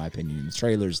excellent, in my opinion. The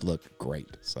trailers look great,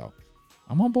 so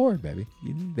I'm on board, baby.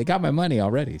 They got my money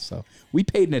already, so we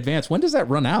paid in advance. When does that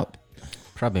run out?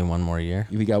 Probably one more year.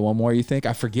 We got one more, you think?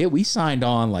 I forget. We signed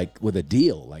on with a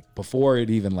deal, before it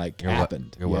even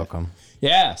happened. You're welcome.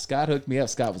 Yeah, Scott hooked me up.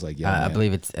 Scott was like, "Yeah, I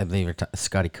believe you're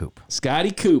Scotty Coop. Scotty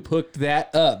Coop hooked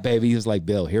that up, baby." He was like,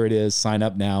 "Bill, here it is. Sign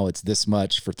up now. It's this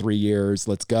much for 3 years.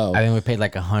 Let's go." I think we paid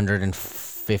like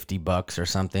 $150 or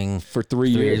something for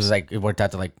 3 years. It worked out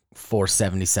to like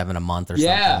 $477 a month or something.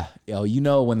 Yeah,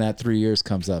 when that 3 years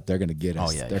comes up, they're gonna get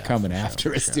us. They're coming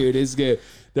after us, dude. It's good.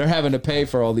 They're having to pay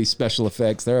for all these special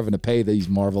effects. They're having to pay these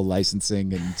Marvel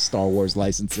licensing and Star Wars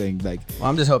licensing. Well,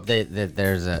 I'm just hoping that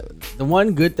there's the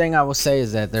one good thing I will say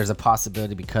is that there's a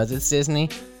possibility, because it's Disney,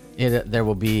 there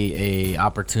will be a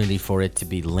opportunity for it to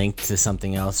be linked to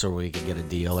something else, or we could get a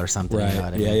deal or something. Right. You know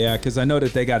what I mean? Yeah. Because I know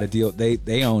that they got a deal.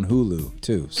 They own Hulu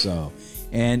too,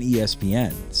 and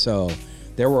ESPN. So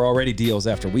there were already deals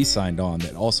after we signed on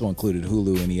that also included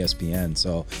Hulu and ESPN.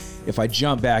 So if I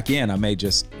jump back in, I may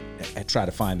just try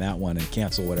to find that one and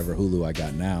cancel whatever Hulu I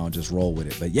got now and just roll with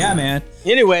it. But yeah, man.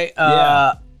 Anyway,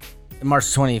 May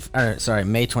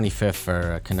 25th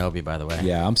for Kenobi, by the way.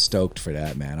 Yeah, I'm stoked for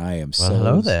that, man. I am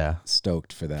hello there.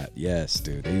 Stoked for that. Yes,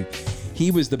 dude. He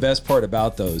was the best part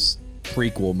about those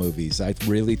prequel movies. I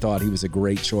really thought he was a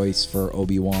great choice for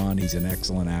Obi-Wan. He's an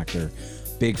excellent actor.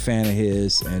 Big fan of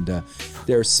his, and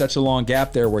there's such a long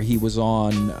gap there where he was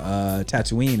on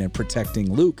Tatooine and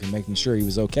protecting Luke and making sure he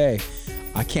was okay.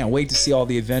 I can't wait to see all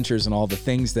the adventures and all the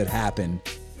things that happen.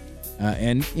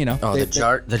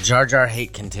 The Jar Jar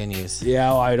hate continues.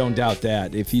 Yeah, I don't doubt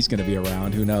that. If he's going to be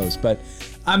around, who knows? But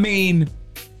I mean,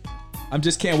 I'm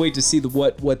just can't wait to see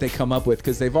what they come up with,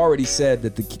 because they've already said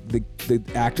that the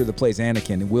actor that plays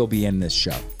Anakin will be in this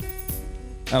show.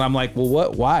 And I'm like, well,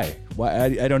 what? Why?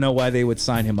 I don't know why they would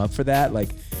sign him up for that.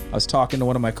 Like, I was talking to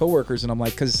one of my coworkers, and I'm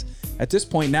like, because at this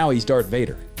point now he's Darth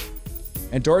Vader.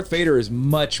 And Darth Vader is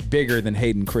much bigger than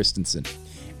Hayden Christensen.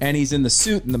 And he's in the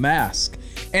suit and the mask.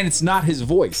 And it's not his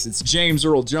voice. It's James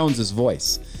Earl Jones's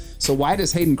voice. So why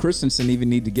does Hayden Christensen even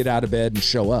need to get out of bed and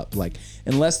show up?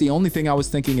 Unless the only thing I was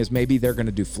thinking is maybe they're going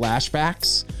to do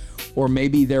flashbacks, or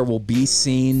maybe there will be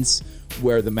scenes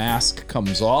where the mask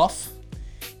comes off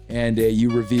and you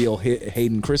reveal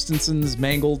Hayden Christensen's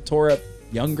mangled, tore up,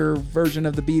 younger version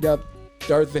of the beat up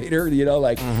Darth Vader,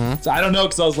 So I don't know,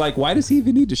 because I was like, why does he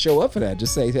even need to show up for that?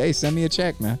 Just say, hey, send me a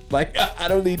check, man. I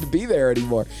don't need to be there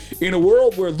anymore. In a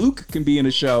world where Luke can be in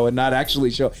a show and not actually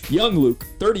show, young Luke,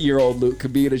 30-year-old Luke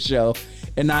could be in a show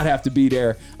and not have to be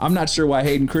there. I'm not sure why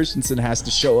Hayden Christensen has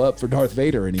to show up for Darth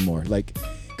Vader anymore.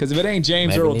 Because if it ain't James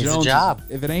Maybe Earl needs a Jones, job.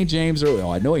 if it ain't James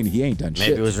Earl, I know he ain't done shit.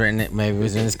 Maybe it was written. Maybe it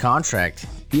was in his contract.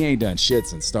 He ain't done shit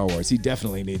since Star Wars. He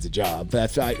definitely needs a job.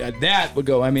 That would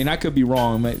go. I mean, I could be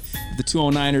wrong. But if the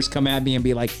 209ers come at me and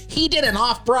be like, he did an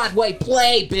off-Broadway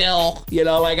play, Bill. You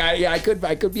know, like I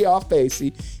could be off base.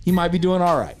 He might be doing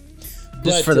all right.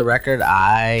 Just for the record,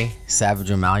 I, Savage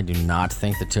O'Malley, do not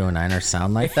think the 209ers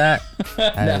sound like that.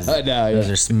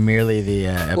 Those are merely the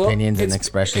opinions and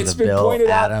expressions of Bill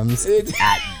Adams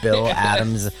at Bill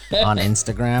Adams on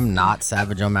Instagram, not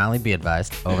Savage O'Malley. Be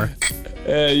advised. Over.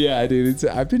 Yeah, dude.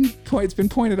 It's been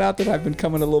pointed out that I've been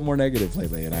coming a little more negative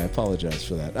lately, and I apologize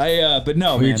for that. But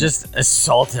no, We man. just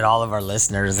assaulted all of our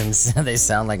listeners and said they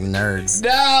sound like nerds.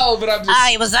 No, but I'm just. Oh,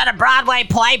 he was at a Broadway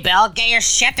play, Bill. Get your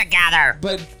shit together.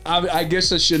 But I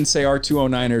guess I shouldn't say our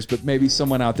 209ers, but maybe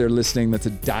someone out there listening that's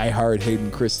a diehard Hayden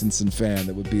Christensen fan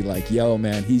that would be like, yo,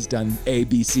 man, he's done A,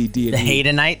 B, C, D, and The E.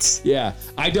 Haydenites. Yeah,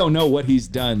 I don't know what he's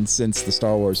done since the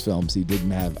Star Wars films.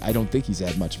 I don't think he's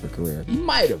had much of a career. He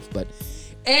might have, but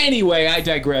anyway, I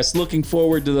digress. Looking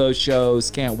forward to those shows.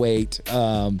 Can't wait.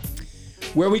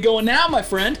 Where are we going now, my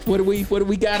friend? What do we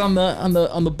got on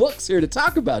the books here to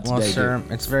talk about today? Well, sir,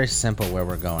 it's very simple where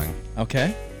we're going.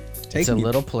 Okay. It's a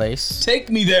little place Take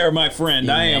me there, my friend.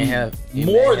 You I may am have- you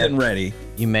more may than have- ready.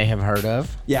 you may have heard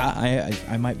of. Yeah,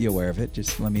 I might be aware of it.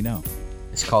 Just let me know.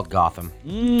 It's called Gotham.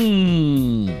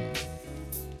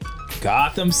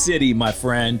 Gotham City, my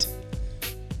friend.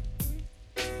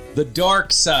 The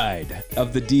dark side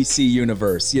of the DC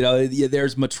universe. You know,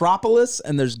 there's Metropolis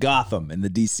and there's Gotham in the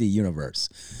DC universe.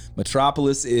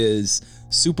 Metropolis is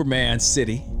Superman's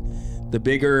city, the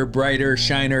bigger, brighter,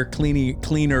 shiner,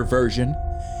 cleaner version.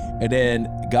 And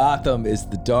then Gotham is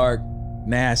the dark,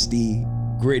 nasty,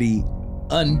 gritty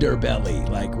underbelly,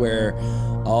 like where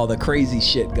all the crazy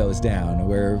shit goes down,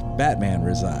 where Batman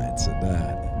resides. And,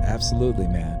 absolutely,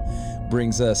 man.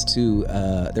 Brings us to,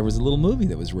 there was a little movie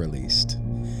that was released.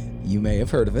 You may have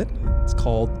heard of it. It's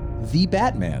called The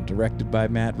Batman, directed by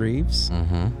Matt Reeves.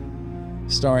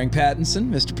 Starring Pattinson,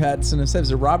 Mr. Pattinson himself.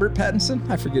 Is it Robert Pattinson?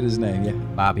 I forget his name, yeah.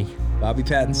 Bobby. Bobby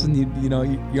Pattinson, you know,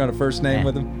 you're on a first name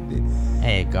with him?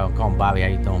 Hey, call him Bobby. How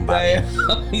you doing, Bobby?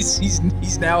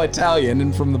 He's now Italian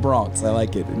and from the Bronx. I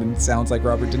like it. And it sounds like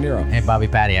Robert De Niro. Hey, Bobby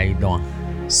Patty. How you doing?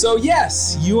 So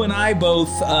yes, you and I both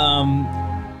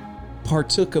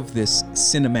partook of this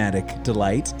cinematic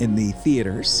delight in the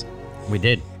theaters. We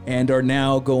did. And are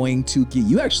now going to get.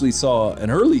 You actually saw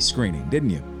an early screening, didn't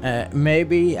you?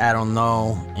 Maybe. I don't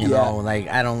know. You Yeah. know, like,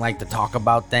 I don't like to talk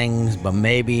about things, but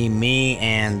maybe me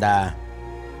and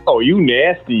Oh, you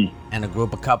nasty.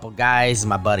 a couple guys,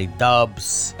 my buddy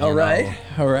Dubs. you All right.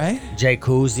 know, All right. Jay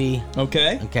Koozie.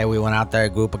 Okay. Okay, we went out there, a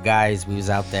group of guys. We was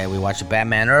out there. We watched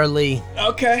Batman early.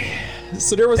 Okay.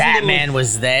 So there was Batman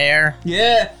was there.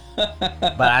 Yeah.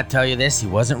 But I tell you this, he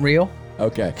wasn't real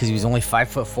Okay. because he was only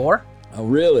 5'4". Oh,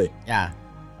 really? Yeah.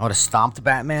 I would have stomped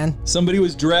Batman. Somebody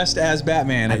was dressed as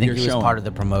Batman I at think your he was showing. part of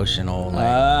the promotional. Like,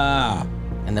 Ah,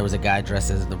 and there was a guy dressed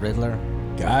as the Riddler.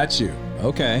 got you.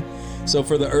 Okay. So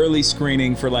for the early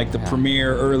screening, for like the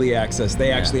premiere early access,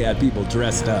 they actually had people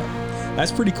dressed up.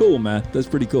 That's pretty cool, man. That's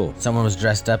pretty cool. Someone was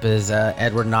dressed up as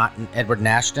Edward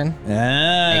Nashton,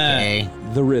 Ah, AKA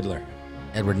the Riddler.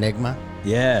 Edward Nigma.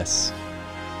 Yes.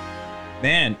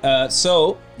 Man,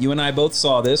 so you and I both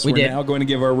saw this. We We're did. now going to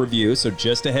give our review. So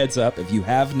just a heads up, if you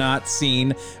have not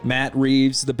seen Matt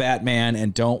Reeves' The Batman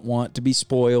and don't want to be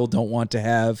spoiled, don't want to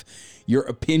have your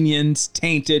opinions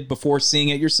tainted before seeing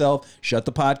it yourself, shut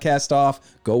the podcast off,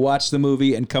 go watch the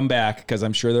movie and come back, because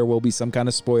I'm sure there will be some kind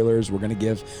of spoilers. We're going to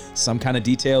give some kind of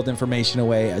detailed information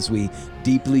away as we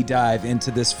deeply dive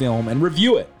into this film and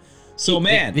review it. So,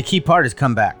 man. The key part is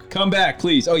come back. Come back,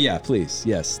 please. Oh, yeah, please.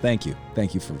 Yes, thank you.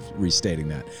 Thank you for restating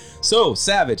that. So,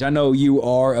 Savage, I know you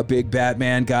are a big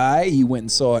Batman guy. You went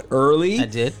and saw it early. I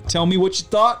did. Tell me what you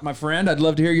thought, my friend. I'd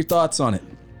love to hear your thoughts on it.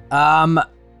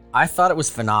 I thought it was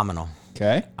phenomenal.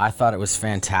 Okay. I thought it was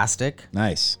fantastic.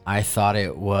 Nice. I thought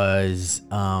it was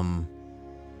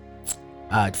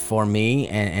for me,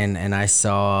 and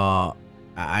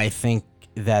I think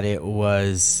that it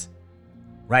was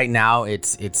right now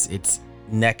it's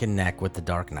neck and neck with The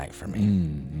Dark Knight for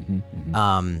me.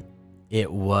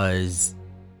 It was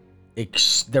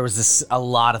there was a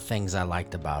lot of things I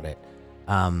liked about it.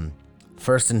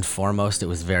 First and foremost, it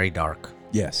was very dark,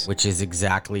 Yes. which is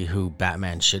exactly who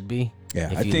Batman should be. Yeah,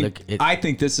 If I you think look at- I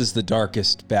think this is the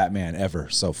darkest Batman ever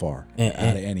so far out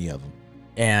of any of them.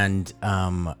 And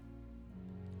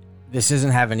this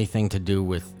doesn't have anything to do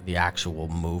with the actual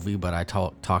movie, but I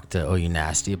talked to Oh You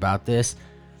Nasty about this.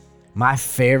 My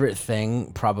favorite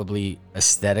thing, probably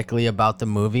aesthetically, about the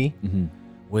movie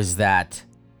was that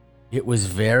it was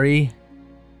very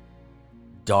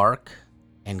dark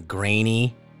and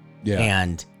grainy. Yeah.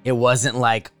 And it wasn't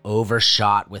like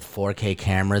overshot with 4K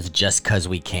cameras just because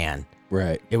we can.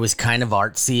 Right. It was kind of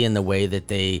artsy in the way that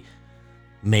they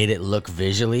made it look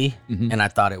visually, and I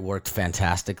thought it worked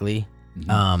fantastically.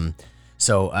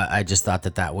 So I just thought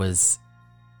that was,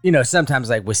 sometimes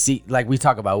like like we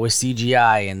talk about with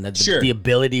CGI and the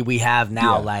ability we have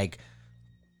now, like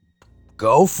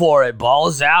go for it,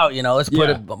 balls out, let's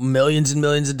put millions and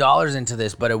millions of dollars into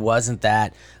this, but it wasn't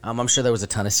that. I'm sure there was a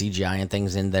ton of CGI and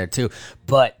things in there too,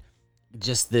 but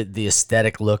just the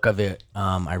aesthetic look of it,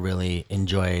 I really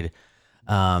enjoyed.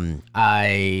 And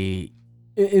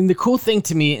the cool thing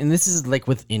to me, and this is like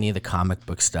with any of the comic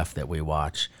book stuff that we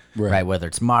watch, right? Whether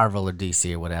it's Marvel or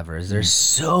DC or whatever, is there's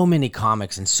so many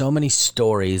comics and so many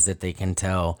stories that they can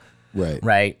tell,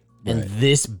 right? And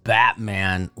this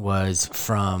Batman was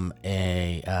from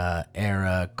a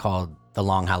era called The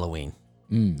Long Halloween,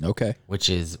 Okay. which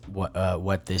is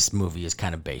what this movie is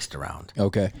kind of based around.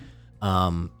 Okay.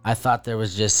 I thought there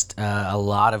was just a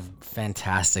lot of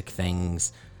fantastic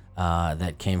things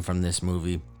that came from this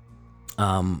movie.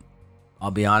 I'll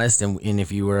be honest, and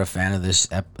if you were a fan of this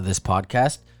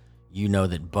podcast, you know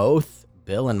that both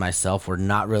Bill and myself were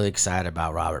not really excited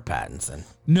about Robert Pattinson.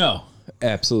 No,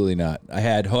 absolutely not. I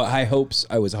had high hopes.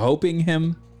 I was hoping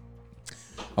that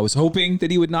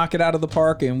he would knock it out of the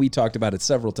park, and we talked about it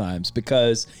several times,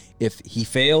 because if he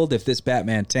failed, if this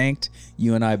Batman tanked,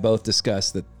 you and I both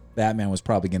discussed that Batman was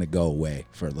probably going to go away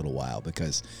for a little while,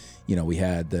 because we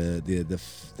had the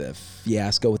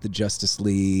fiasco with the Justice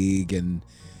League, and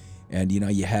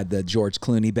you had the George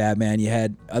Clooney Batman. You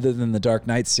had, other than the Dark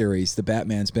Knight series, the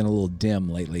Batman's been a little dim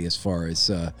lately as far as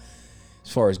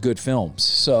good films.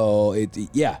 So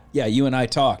you and I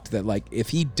talked that, like, if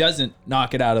he doesn't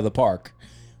knock it out of the park,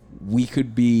 we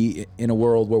could be in a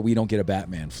world where we don't get a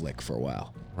Batman flick for a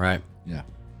while. Right. Yeah.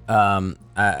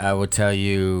 I would tell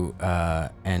you,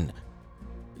 and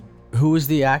who was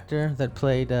the actor that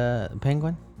played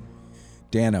Penguin?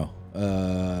 Dano.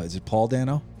 Is it Paul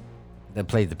Dano? That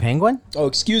played the Penguin? Oh,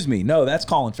 excuse me. No, that's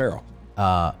Colin Farrell.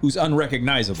 Who's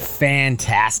unrecognizable.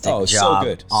 Fantastic job. So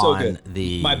good. So on good.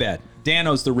 My bad.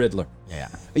 Dano's the Riddler. Yeah.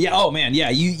 Yeah. Oh man. Yeah.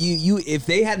 You. If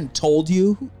they hadn't told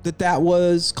you that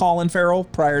was Colin Farrell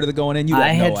prior to the going in, you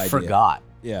had no idea. I had forgot.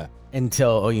 Yeah.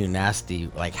 Until You Nasty,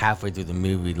 like halfway through the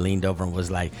movie, leaned over and was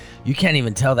like, "You can't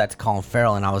even tell that's Colin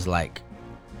Farrell," and I was like,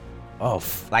 "Oh!"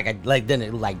 Then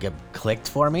it clicked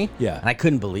for me. Yeah. And I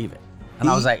couldn't believe it, and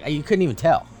I was like, "You couldn't even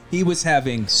tell." He was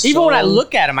having even when I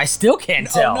look at him, I still can't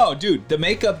tell. Oh no, dude! The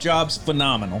makeup job's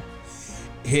phenomenal.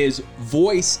 His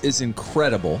voice is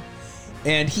incredible,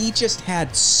 and he just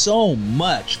had so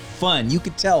much fun. You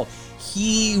could tell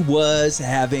he was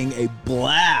having a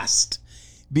blast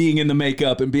being in the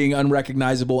makeup and being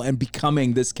unrecognizable and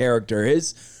becoming this character.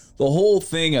 The whole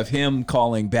thing of him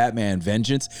calling Batman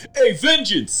Vengeance, "Hey,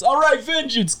 Vengeance! All right,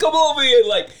 Vengeance, come over here!"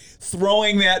 Like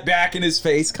throwing that back in his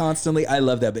face constantly. I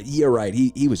love that. But you're right.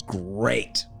 He was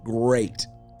great. Great.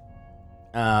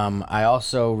 I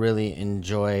also really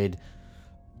enjoyed.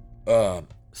 If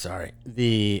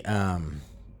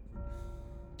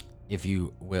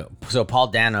you will. So Paul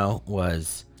Dano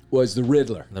was the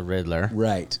Riddler. The Riddler.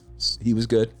 Right. He was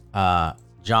good. John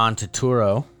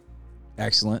Turturro.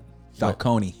 Excellent.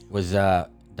 Falcone. Was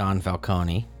Don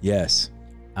Falcone. Yes.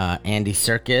 Andy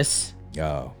Serkis.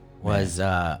 Oh. Was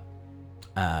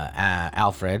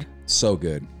Alfred. So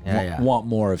good. Yeah. Want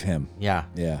more of him. Yeah.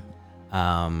 Yeah.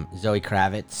 Zoe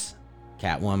Kravitz,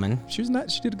 Catwoman. She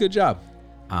did a good job.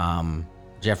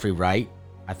 Jeffrey Wright,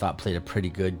 I thought played a pretty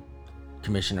good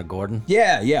Commissioner Gordon.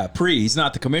 Yeah. He's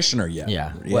not the commissioner yet.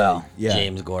 Yeah. Well,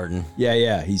 James Gordon.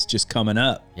 Yeah. He's just coming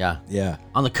up. Yeah.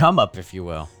 On the come up, if you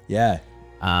will. Yeah.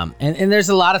 And there's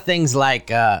a lot of things like,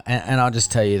 and I'll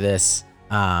just tell you this,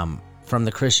 from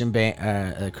the Christian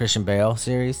Bale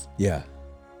series. Yeah.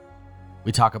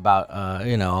 We talk about,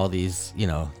 all these,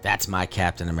 that's my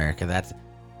Captain America. That's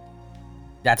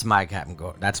my Captain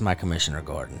Gordon. That's my Commissioner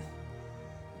Gordon.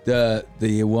 The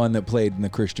one that played in the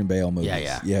Christian Bale movies.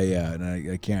 Yeah.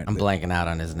 And I can't. I'm blanking out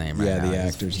on his name right now. Yeah, the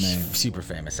actor's name. Super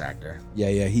famous actor.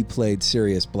 Yeah. He played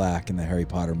Sirius Black in the Harry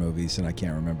Potter movies, and I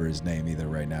can't remember his name either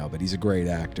right now. But he's a great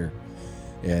actor,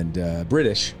 and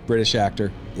British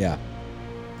actor. Yeah.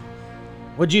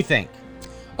 What'd you think?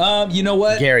 You know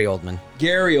what? Gary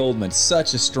Oldman,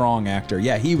 such a strong actor.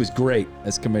 Yeah, he was great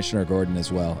as Commissioner Gordon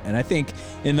as well. And I think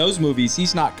in those movies,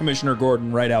 he's not Commissioner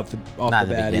Gordon right off the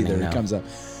bat either. No. He comes up.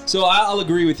 So I'll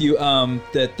agree with you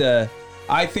that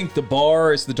I think the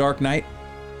bar is The Dark Knight.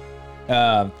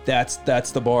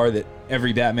 That's the bar that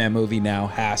every Batman movie now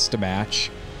has to match.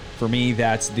 For me,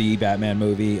 that's the Batman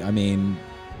movie. I mean,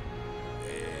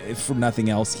 if for nothing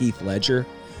else, Heath Ledger,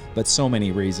 but so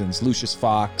many reasons. Lucius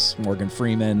Fox, Morgan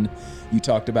Freeman. You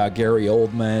talked about Gary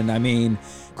Oldman. I mean,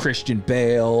 Christian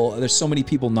Bale. There's so many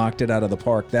people knocked it out of the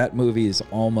park. That movie is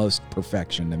almost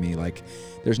perfection to me. Like,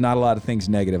 there's not a lot of things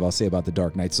negative I'll say about The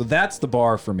Dark Knight. So that's the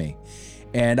bar for me.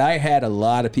 And I had a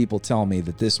lot of people tell me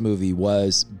that this movie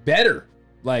was better.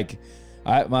 Like,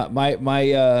 one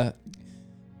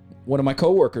of my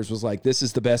coworkers was like, "This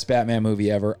is the best Batman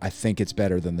movie ever. I think it's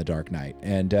better than The Dark Knight."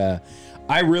 And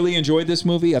I really enjoyed this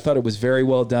movie. I thought it was very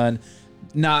well done.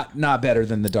 Not better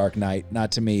than The Dark Knight.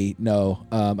 Not to me, no.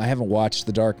 I haven't watched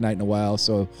The Dark Knight in a while,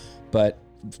 but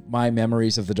my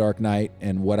memories of The Dark Knight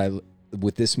and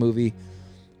with this movie,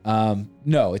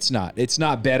 no, it's not. It's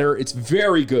not better. It's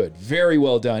very good. Very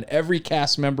well done. Every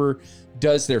cast member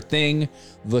does their thing.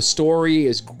 The story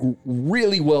is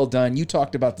really well done. You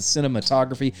talked about the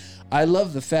cinematography. I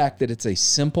love the fact that it's a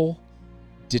simple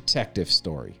detective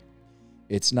story.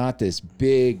 It's not this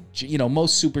big,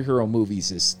 most superhero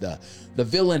movies is the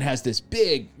villain has this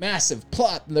big, massive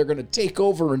plot and they're going to take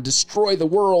over and destroy the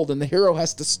world and the hero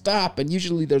has to stop. And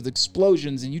usually there's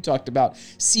explosions, and you talked about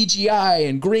CGI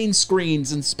and green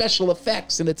screens and special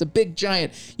effects, and it's a big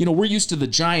giant, we're used to the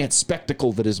giant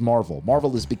spectacle that is Marvel.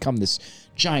 Marvel has become this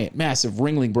giant, massive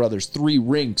Ringling Brothers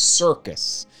 3-ring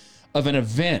circus of an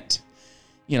event.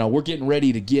 We're getting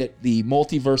ready to get the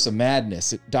Multiverse of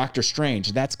Madness at Doctor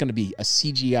Strange. That's going to be a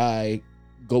CGI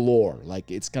galore.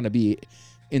 Like, it's going to be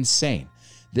insane.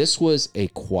 This was a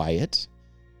quiet,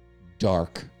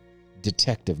 dark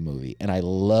detective movie, and I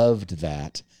loved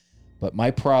that. But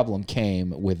my problem came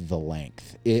with the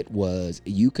length.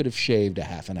 You could have shaved a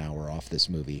half an hour off this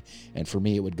movie, and for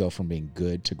me, it would go from being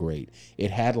good to great.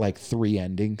 It had like 3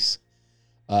 endings.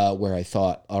 Where I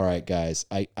thought, all right, guys,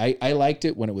 I liked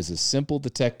it when it was a simple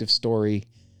detective story.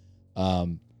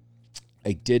 I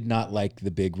did not like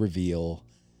the big reveal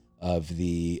of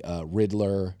the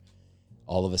Riddler.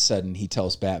 All of a sudden, he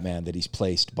tells Batman that he's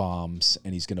placed bombs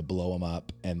and he's going to blow them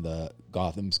up and the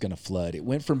Gotham's going to flood. It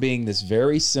went from being this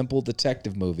very simple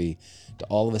detective movie to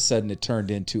all of a sudden it turned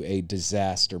into a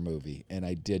disaster movie, and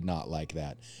I did not like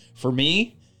that. For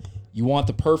me, you want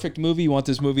the perfect movie. You want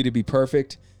this movie to be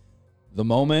perfect. The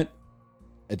moment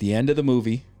at the end of the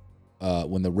movie,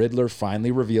 when the Riddler finally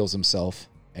reveals himself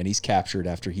and he's captured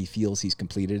after he feels he's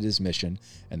completed his mission,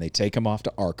 and they take him off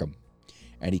to Arkham,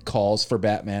 and he calls for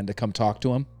Batman to come talk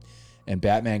to him, and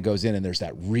Batman goes in, and there's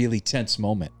that really tense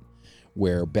moment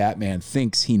where Batman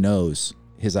thinks he knows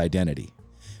his identity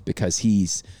because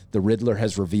the Riddler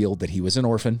has revealed that he was an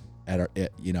orphan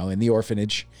in the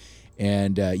orphanage.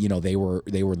 And, they were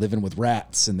living with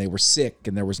rats, and they were sick,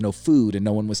 and there was no food, and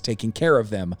no one was taking care of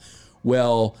them.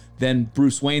 Well, then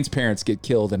Bruce Wayne's parents get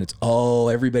killed, and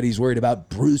everybody's worried about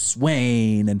Bruce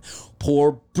Wayne, and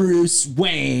poor Bruce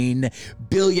Wayne,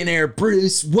 billionaire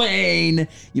Bruce Wayne.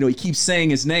 He keeps saying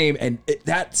his name, and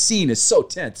that scene is so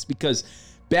tense because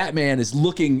Batman is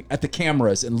looking at the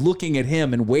cameras and looking at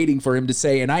him and waiting for him to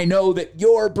say, "And I know that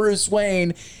you're Bruce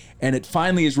Wayne." And it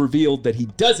finally is revealed that he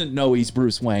doesn't know he's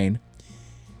Bruce Wayne.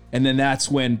 And then that's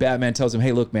when Batman tells him,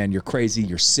 "Hey, look, man, you're crazy.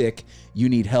 You're sick. You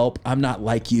need help. I'm not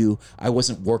like you. I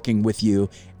wasn't working with you."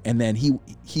 And then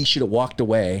he should have walked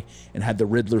away and had the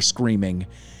Riddler screaming,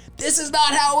 "This is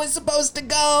not how it was supposed to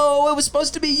go. It was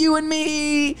supposed to be you and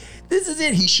me. This is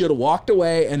it." He should have walked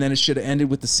away, and then it should have ended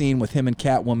with the scene with him and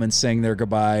Catwoman saying their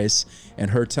goodbyes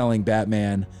and her telling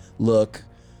Batman, "Look,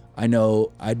 I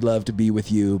know I'd love to be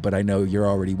with you, but I know you're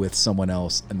already with someone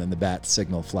else." And then the bat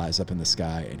signal flies up in the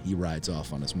sky and he rides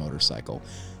off on his motorcycle.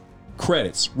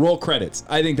 Credits, roll credits.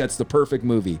 I think that's the perfect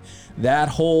movie. That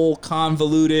whole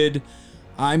convoluted,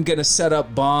 I'm going to set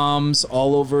up bombs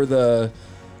all over the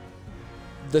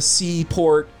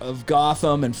seaport of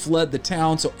Gotham and flood the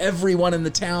town, so everyone in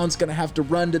the town's going to have to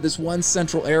run to this one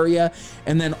central area,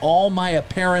 and then all my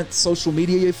apparent social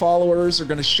media followers are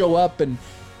going to show up and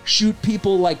shoot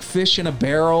people like fish in a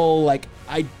barrel. Like,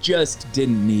 I just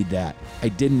didn't need that. I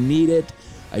didn't need it.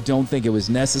 I don't think it was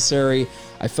necessary.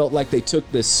 I felt like they took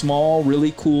this small,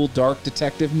 really cool, dark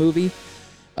detective movie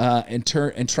and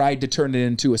tried to turn it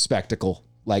into a spectacle,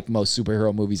 like most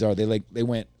superhero movies are. They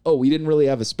went, "Oh, we didn't really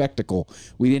have a spectacle.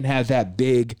 We didn't have that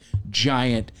big,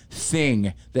 giant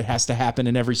thing that has to happen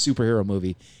in every superhero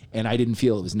movie." And I didn't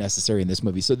feel it was necessary in this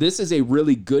movie. So this is a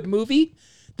really good movie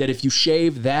that if you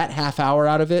shave that half hour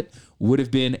out of it, would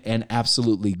have been an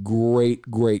absolutely great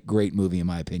movie, in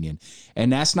my opinion.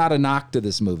 And that's not a knock to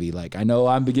this movie. Like, I know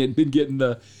I've been getting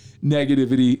the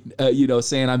negativity,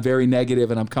 saying I'm very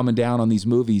negative and I'm coming down on these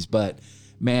movies. But,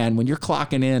 man, when you're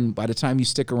clocking in, by the time you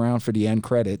stick around for the end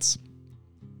credits,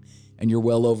 and you're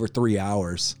well over 3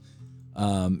 hours,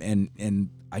 and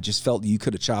I just felt you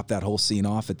could have chopped that whole scene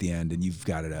off at the end and you've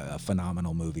got a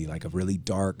phenomenal movie, like a really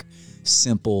dark,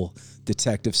 simple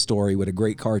detective story with a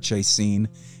great car chase scene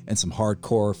and some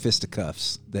hardcore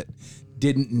fisticuffs that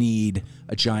didn't need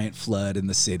a giant flood in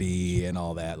the city and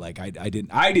all that. Like I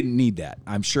didn't need that.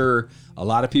 I'm sure a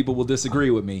lot of people will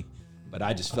disagree with me, but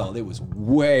I just felt it was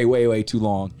way, way, way too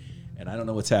long. And I don't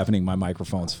know what's happening. My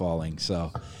microphone's falling.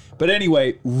 So, but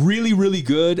anyway, really, really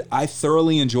good. I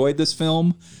thoroughly enjoyed this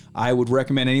film. I would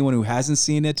recommend anyone who hasn't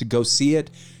seen it to go see it.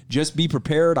 Just be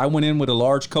prepared. I went in with a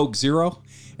large Coke Zero.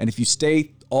 And if you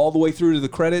stay all the way through to the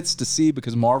credits to see,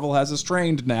 because Marvel has us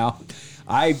trained now,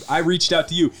 I reached out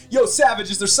to you. Yo,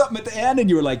 Savage, is there something at the end? And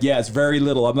you were like, yeah, it's very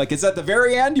little. I'm like, is that the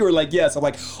very end? You were like, yes. I'm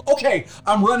like, okay,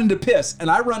 I'm running to piss.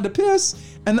 And I run to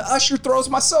piss, and the usher throws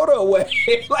my soda away.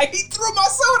 Like, he threw my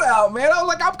soda out, man. I was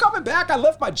like, I'm coming back. I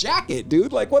left my jacket,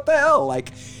 dude. Like, what the hell?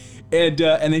 Like, and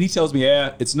then he tells me,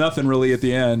 yeah, it's nothing really at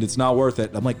the end. It's not worth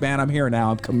it. I'm like, man, I'm here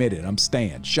now. I'm committed. I'm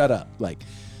staying. Shut up. Like,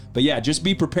 but yeah, just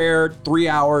be prepared. 3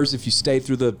 hours if you stay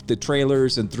through the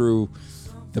trailers and through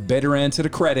the bitter end to the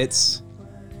credits.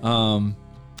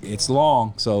 It's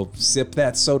long, so sip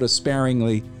that soda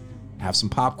sparingly. Have some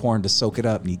popcorn to soak it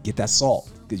up, and you get that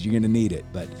salt because you're gonna need it.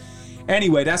 But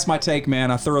anyway, that's my take, man.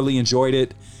 I thoroughly enjoyed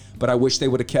it, but I wish they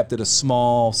would have kept it a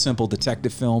small, simple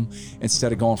detective film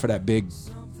instead of going for that big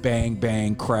bang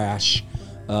bang crash,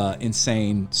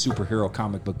 insane superhero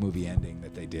comic book movie ending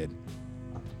that they did.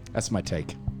 That's my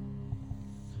take.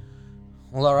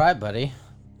 Well, all right, buddy.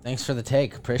 Thanks for the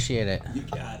take. Appreciate it. You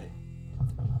got it.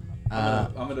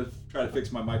 I'm gonna try to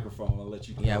fix my microphone. I'll let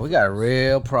you. Yeah, we got a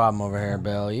real problem over here,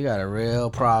 Bill. You got a real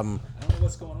problem. I don't know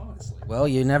what's going on, honestly. Well,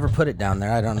 you never put it down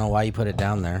there. I don't know why you put it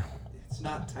down there. It's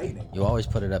not tightening. You always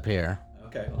put it up here.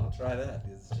 Okay, well, I'll try that.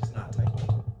 It's just not tightening.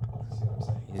 See what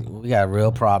I'm saying? We got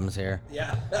real problems here.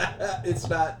 Yeah, it's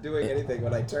not doing anything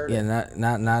when I turn it. Yeah,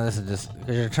 not this is just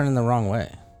because you're turning the wrong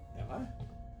way. Am I?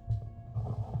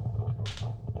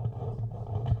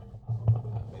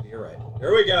 Maybe you're right.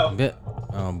 Here we go.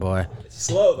 Oh boy. It's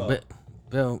slow though.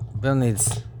 Bill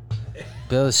is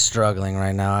struggling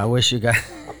right now. I wish you guys.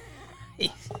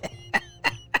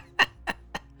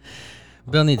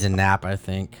 Bill needs a nap, I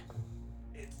think.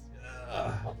 This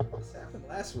happened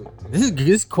last week, dude.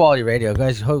 This is quality radio,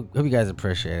 guys. Hope you guys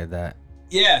appreciated that.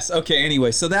 Yes. Okay.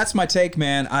 Anyway, so that's my take,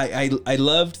 man. I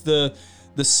loved the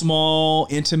small,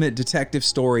 intimate detective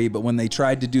story, but when they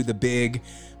tried to do the big,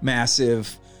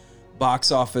 massive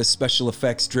box office special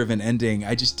effects driven ending,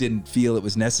 I just didn't feel it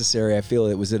was necessary. I feel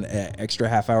it was an extra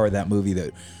half hour of that movie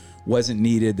that wasn't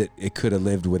needed, that it could have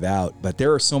lived without. But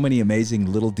there are so many amazing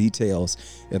little details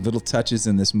and little touches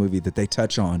in this movie that they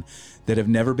touch on that have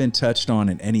never been touched on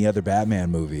in any other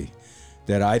Batman movie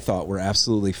that I thought were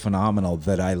absolutely phenomenal,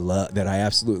 that I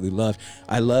absolutely loved.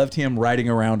 I loved him riding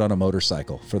around on a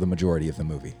motorcycle for the majority of the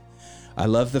movie. I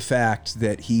love the fact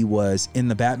that he was in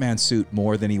the Batman suit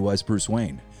more than he was Bruce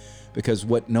Wayne. Because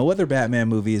what no other Batman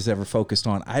movie has ever focused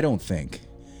on, I don't think,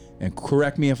 and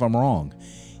correct me if I'm wrong,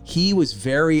 he was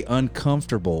very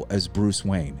uncomfortable as Bruce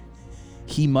Wayne.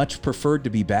 He much preferred to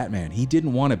be Batman. He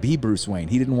didn't want to be Bruce Wayne.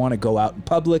 He didn't want to go out in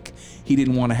public. He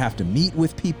didn't want to have to meet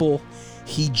with people.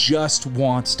 He just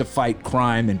wants to fight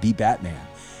crime and be Batman.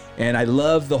 And I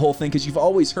love the whole thing because you've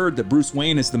always heard that Bruce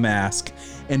Wayne is the mask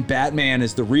and Batman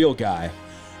is the real guy.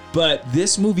 But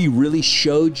this movie really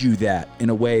showed you that in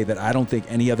a way that I don't think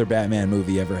any other Batman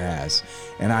movie ever has.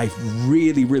 And I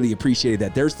really, really appreciated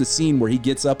that. There's the scene where he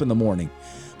gets up in the morning.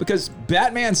 Because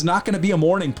Batman's not going to be a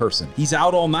morning person. He's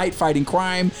out all night fighting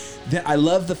crime. I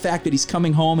love the fact that he's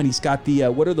coming home and he's got the,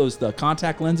 what are those, the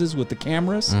contact lenses with the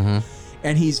cameras? Mm-hmm.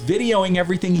 And he's videoing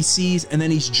everything he sees and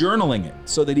then he's journaling it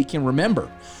so that he can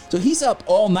remember. So he's up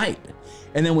all night.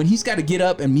 And then when he's got to get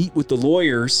up and meet with the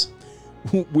lawyers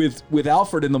with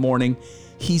Alfred in the morning,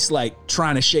 he's like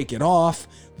trying to shake it off.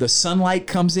 The sunlight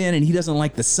comes in and he doesn't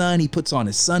like the sun. He puts on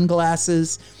his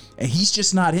sunglasses and he's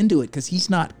just not into it because he's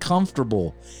not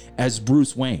comfortable as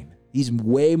Bruce Wayne. He's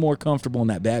way more comfortable in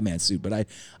that Batman suit. But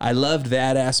I loved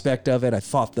that aspect of it. I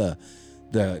thought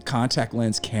the contact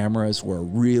lens cameras were a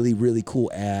really, really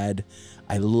cool ad.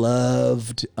 I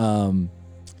loved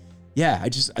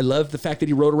I love the fact that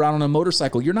he rode around on a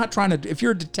motorcycle. You're not trying to, if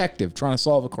you're a detective trying to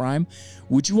solve a crime,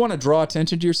 would you want to draw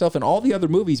attention to yourself? In all the other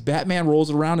movies, Batman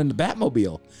rolls around in the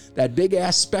Batmobile, that big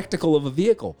ass spectacle of a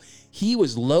vehicle. He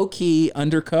was low key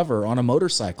undercover on a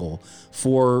motorcycle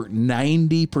for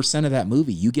 90% of that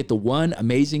movie. You get the one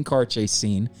amazing car chase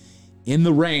scene in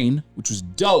the rain, which was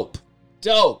dope.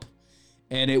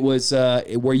 And it was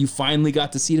where you finally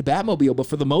got to see the Batmobile. But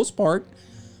for the most part,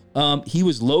 He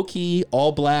was low-key,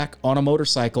 all black, on a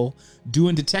motorcycle,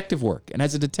 doing detective work. And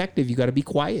as a detective, you got to be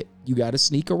quiet. You got to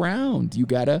sneak around. You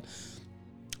got to,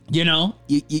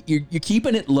 you're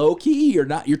keeping it low-key.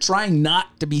 You're trying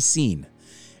not to be seen.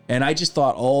 And I just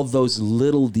thought all of those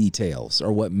little details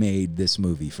are what made this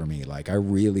movie for me. Like, I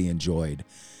really enjoyed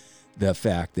the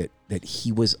fact that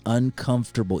he was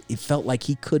uncomfortable. It felt like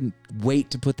he couldn't wait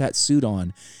to put that suit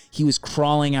on. He was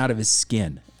crawling out of his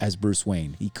skin as Bruce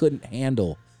Wayne. He couldn't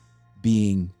handle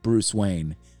being Bruce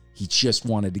Wayne. He just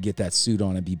wanted to get that suit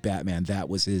on and be Batman. That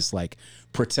was his like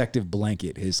protective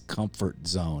blanket, his comfort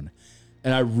zone.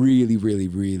 And I really, really,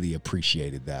 really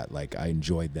appreciated that. Like, I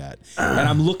enjoyed that. And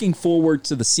I'm looking forward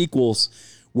to the sequels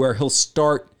where he'll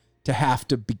start to have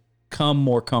to become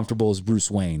more comfortable as Bruce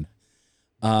Wayne.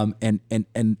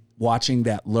 And watching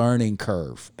that learning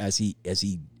curve as he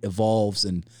evolves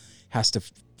and has to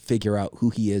figure out who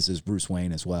he is as Bruce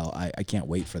Wayne as well. I can't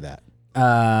wait for that.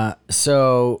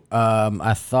 So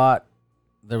I thought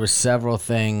there were several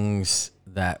things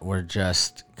that were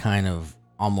just kind of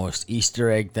almost Easter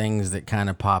egg things that kind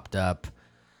of popped up,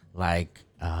 like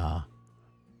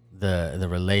the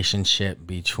relationship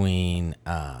between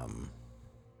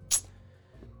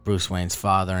Bruce Wayne's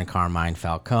father and Carmine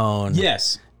Falcone.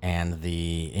 Yes. And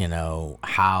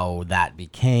how that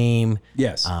became.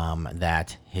 Yes.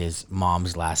 That his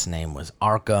mom's last name was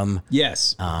Arkham.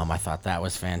 Yes. I thought that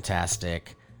was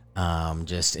fantastic. And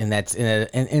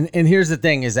here's the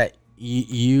thing is that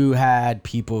you had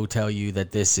people tell you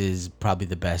that this is probably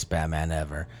the best Batman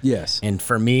ever. Yes. And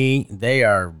for me, they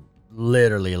are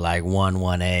literally like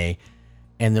 1A.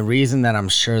 And the reason that I'm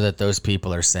sure that those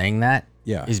people are saying that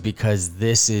is because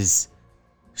this is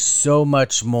so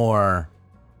much more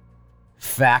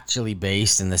factually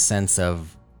based in the sense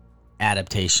of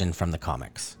adaptation from the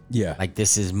comics. Yeah. Like,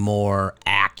 this is more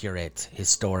accurate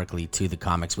historically to the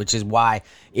comics, which is why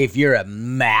if you're a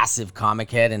massive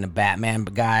comic head and a Batman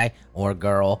guy or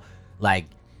girl, like,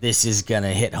 this is going to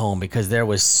hit home because there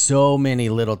was so many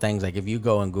little things. Like, if you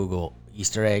go and Google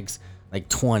Easter eggs, like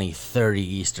 20, 30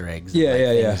 Easter eggs,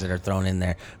 things that are thrown in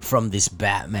there from this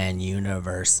Batman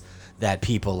universe that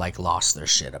people like lost their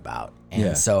shit about.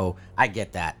 And so I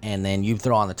get that. And then you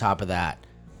throw on the top of that.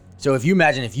 So if you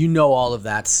imagine, if you know all of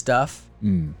that stuff,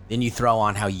 then you throw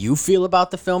on how you feel about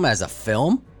the film as a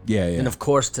film. Yeah. And of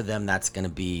course to them, that's going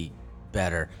to be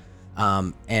better.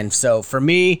 And so for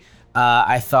me,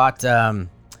 I thought, I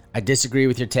disagree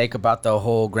with your take about the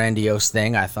whole grandiose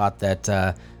thing. I thought that's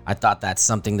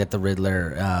something that the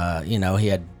Riddler,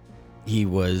 he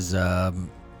was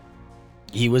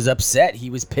upset. He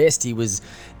was pissed. He was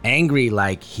angry.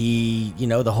 Like,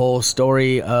 the whole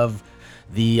story of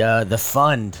the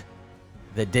fund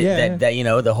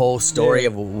the whole story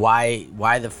of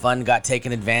why the fund got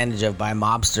taken advantage of by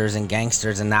mobsters and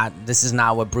gangsters, and this is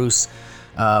not what Bruce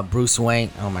Wayne.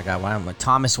 Oh my God,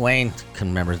 Thomas Wayne,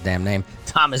 couldn't remember his damn name.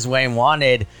 Thomas Wayne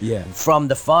wanted from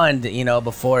the fund,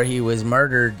 before he was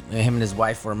murdered. Him and his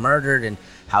wife were murdered, and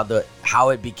how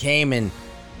it became,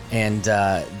 and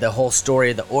the whole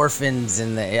story of the orphans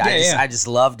I just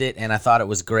loved it, and I thought it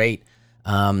was great.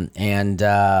 And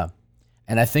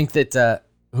I think that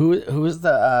who was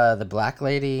the black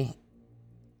lady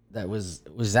that was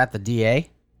that the DA,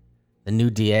 the new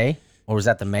DA? Or was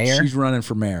that the mayor? She's running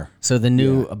for mayor. So the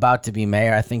new about to be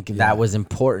mayor, I think that was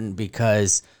important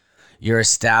because you're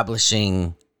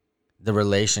establishing the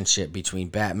relationship between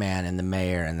Batman and the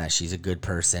mayor, and that she's a good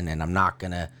person. And I'm not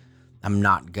gonna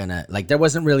like, there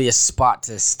wasn't really a spot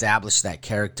to establish that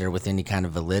character with any kind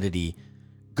of validity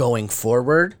going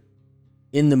forward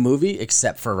in the movie,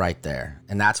 except for right there.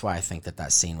 And that's why I think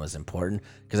that scene was important,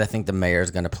 because I think the mayor is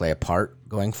going to play a part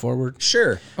going forward.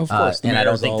 Sure, of course. And I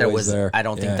don't think there was think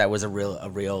that was a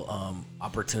real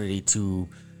opportunity to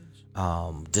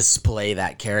display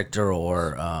that character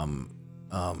or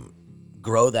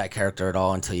grow that character at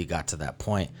all until you got to that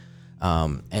point.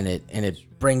 And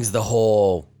it brings the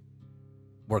whole,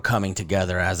 we're coming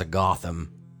together as a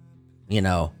Gotham,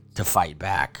 to fight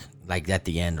back. Like at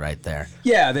the end right there.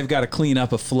 Yeah, they've got to clean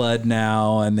up a flood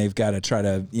now, and they've got to try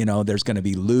to, there's going to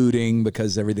be looting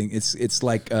because everything, it's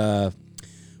like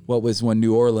what was when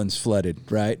New Orleans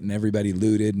flooded, right? And everybody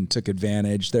looted and took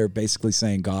advantage. They're basically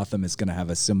saying Gotham is going to have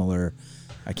a similar,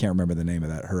 I can't remember the name of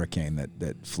that hurricane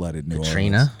that flooded New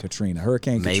Orleans.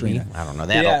 Hurricane Maybe. Katrina. I don't know.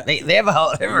 They have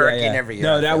a hurricane every year.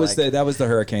 No, that was the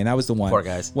hurricane. That was the one. Poor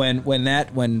guys.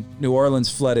 When New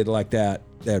Orleans flooded like that,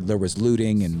 there was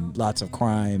looting and lots of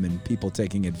crime and people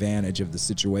taking advantage of the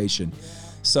situation.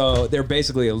 So they're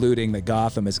basically alluding that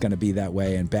Gotham is going to be that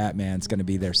way, and Batman's going to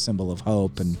be their symbol of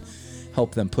hope and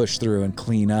help them push through and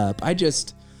clean up.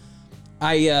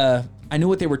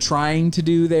 what they were trying to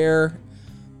do there,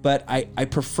 but I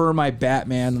prefer my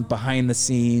Batman behind the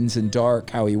scenes and dark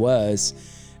how he was.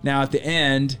 Now at the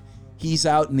end, he's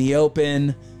out in the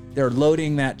open. They're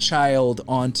loading that child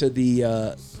onto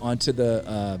the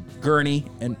gurney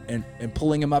and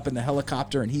pulling him up in the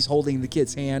helicopter, and he's holding the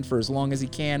kid's hand for as long as he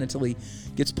can until he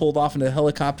gets pulled off into the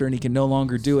helicopter and he can no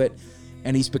longer do it.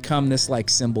 And he's become this like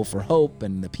symbol for hope,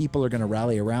 and the people are going to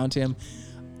rally around him.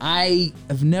 I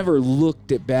have never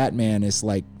looked at Batman as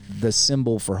like the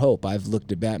symbol for hope. I've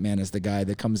looked at Batman as the guy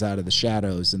that comes out of the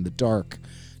shadows and the dark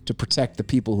to protect the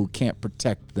people who can't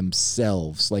protect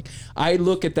themselves. Like, I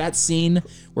look at that scene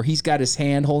where he's got his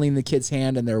hand holding the kid's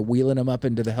hand and they're wheeling him up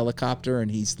into the helicopter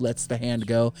and he lets the hand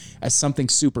go as something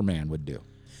Superman would do.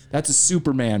 That's a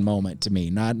Superman moment to me,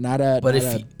 not a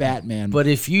Batman. But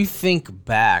if you think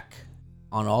back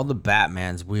on all the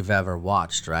Batmans we've ever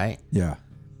watched, right? Yeah.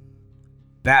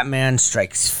 Batman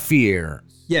strikes fear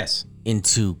Yes.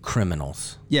 into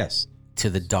criminals, Yes. to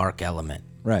the dark element.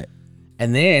 Right.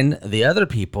 And then the other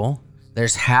people,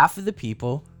 there's half of the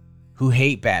people who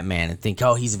hate Batman and think,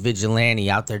 oh, he's a vigilante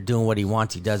out there doing what he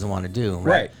wants, he doesn't want to do.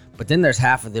 Right. But then there's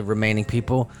half of the remaining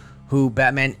people who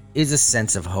Batman is a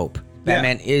sense of hope.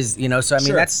 Batman is, so I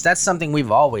mean, that's something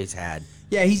we've always had.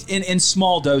 Yeah, he's in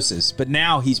small doses, but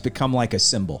now he's become like a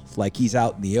symbol. Like, he's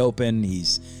out in the open,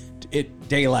 he's at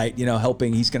daylight,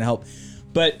 helping, he's going to help.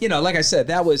 But, like I said,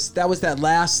 that was that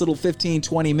last little 15,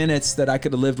 20 minutes that I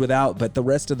could have lived without. But the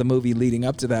rest of the movie leading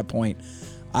up to that point,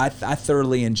 I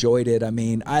thoroughly enjoyed it. I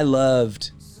mean, I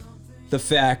loved the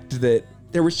fact that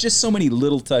there was just so many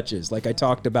little touches. Like I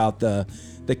talked about the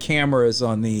cameras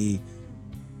on the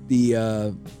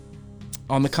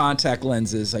contact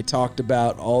lenses. I talked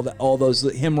about all those,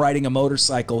 him riding a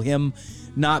motorcycle, him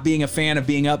not being a fan of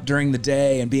being up during the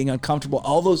day and being uncomfortable.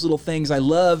 All those little things I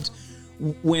loved.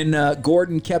 When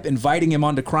Gordon kept inviting him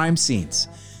onto crime scenes,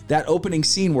 that opening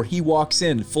scene where he walks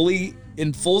in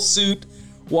full suit,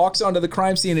 walks onto the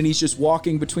crime scene, and he's just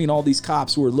walking between all these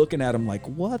cops who are looking at him like,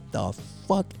 what the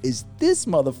fuck is this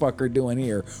motherfucker doing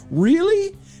here?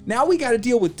 Really? Now we got to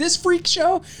deal with this freak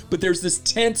show? But there's this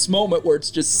tense moment where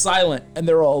it's just silent and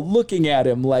they're all looking at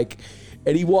him like,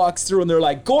 and he walks through and they're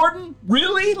like, Gordon,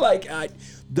 really? Like,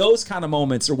 those kind of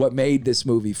moments are what made this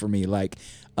movie for me. Like,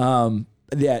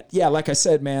 like I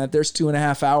said, man, there's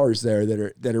 2.5 hours there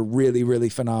that are really, really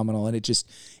phenomenal. And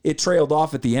it trailed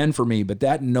off at the end for me, but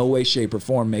that in no way, shape, or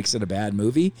form makes it a bad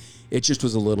movie. It just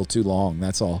was a little too long.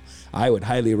 That's all. I would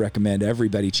highly recommend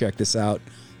everybody check this out.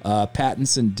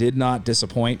 Pattinson did not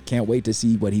disappoint. Can't wait to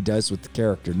see what he does with the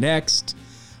character next.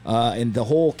 And the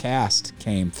whole cast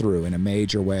came through in a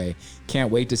major way.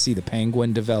 Can't wait to see the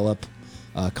Penguin develop.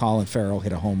 Colin Farrell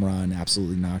hit a home run,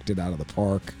 absolutely knocked it out of the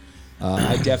park.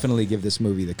 I definitely give this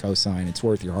movie the cosign. It's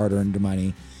worth your hard-earned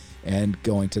money and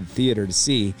going to the theater to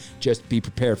see. Just be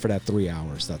prepared for that 3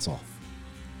 hours. That's all.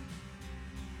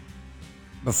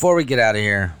 Before we get out of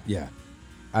here, Yeah.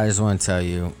 I just want to tell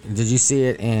you, did you see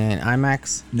it in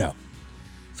IMAX? No.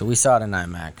 So we saw it in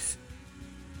IMAX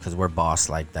because we're boss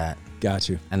like that. Got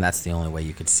you. And that's the only way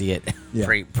you could see it. Yeah.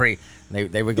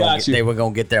 They were going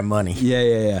to get their money.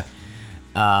 Yeah.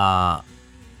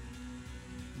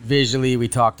 Visually, we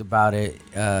talked about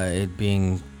it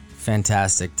being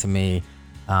fantastic to me.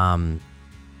 The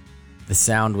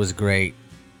sound was great.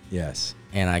 Yes.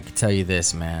 And I could tell you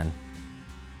this, man.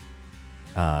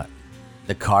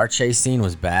 The car chase scene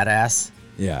was badass.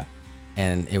 Yeah.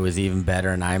 And it was even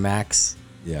better in IMAX.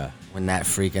 Yeah. When that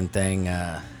freaking thing...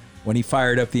 when he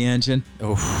fired up the engine.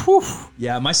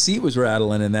 Yeah, my seat was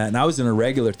rattling in that, and I was in a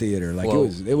regular theater. Like, well,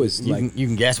 it was like... You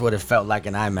can guess what it felt like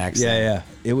in IMAX. Yeah.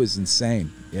 It was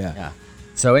insane. Yeah.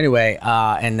 So anyway,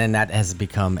 and then that has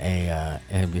become a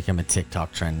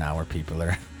TikTok trend now where people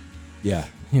are... Yeah.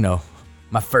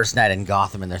 My first night in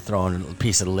Gotham, and they're throwing a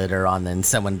piece of litter on, then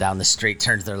someone down the street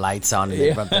turns their lights on, and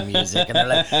they bump the music, and they're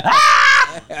like,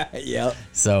 ah! Yep.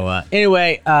 So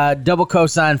anyway, double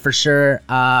cosign for sure.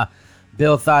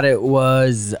 Bill thought it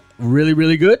was really,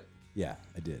 really good. Yeah,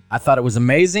 I did. I thought it was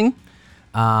amazing.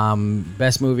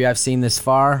 Best movie I've seen this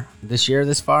year,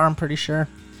 I'm pretty sure.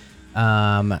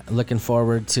 Looking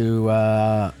forward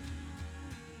to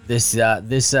this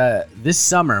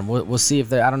summer. We'll see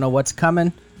if I don't know what's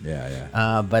coming.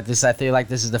 Yeah. But I feel like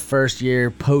this is the first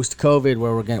year post-COVID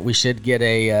where we should get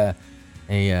a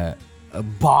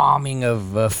bombing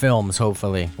of films,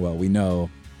 hopefully. Well, we know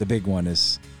the big one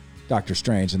is Doctor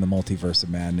Strange and the Multiverse of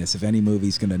Madness. If any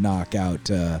movie's going to knock out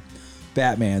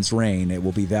Batman's reign, it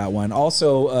will be that one.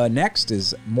 Also, next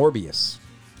is Morbius,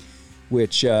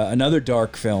 which another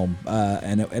dark film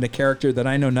and a character that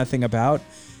I know nothing about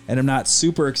and I'm not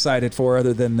super excited for,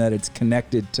 other than that it's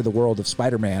connected to the world of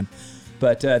Spider-Man.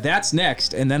 But that's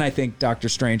next, and then I think Doctor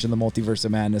Strange and the Multiverse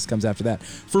of Madness comes after that.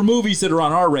 For movies that are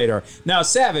on our radar. Now,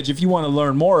 Savage, if you want to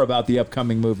learn more about the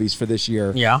upcoming movies for this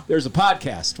year, there's a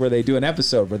podcast where they do an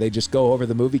episode where they just go over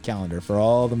the movie calendar for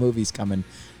all the movies coming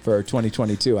for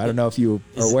 2022. I don't know if you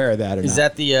are aware of that or not. Is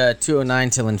that the 209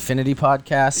 Till Infinity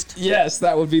podcast? Yes,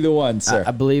 that would be the one, sir.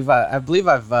 I believe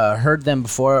I've heard them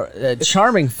before.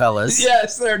 Charming fellas.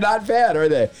 Yes, they're not bad, are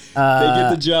they? They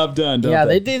get the job done, don't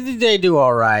they? they do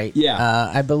all right. Yeah.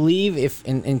 I believe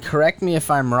and correct me if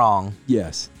I'm wrong.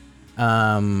 Yes.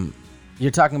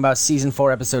 You're talking about season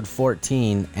 4, episode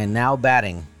 14, and now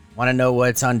batting. Want to know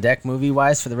what's on deck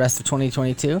movie-wise for the rest of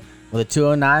 2022? Well, the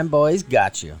 209 boys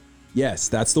got you. Yes,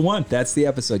 that's the one. That's the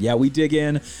episode. Yeah, we dig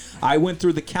in. I went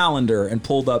through the calendar and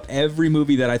pulled up every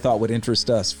movie that I thought would interest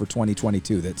us for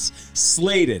 2022 that's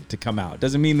slated to come out.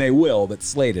 Doesn't mean they will, but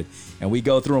slated. And we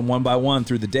go through them one by one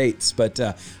through the dates. But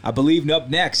I believe up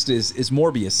next is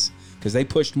Morbius, because they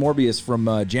pushed Morbius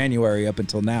from January up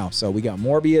until now. So we got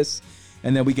Morbius,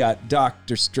 and then we got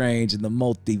Doctor Strange and the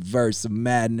Multiverse of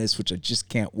Madness, which I just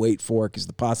can't wait for because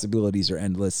the possibilities are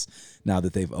endless now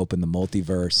that they've opened the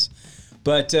multiverse.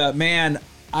 But, man,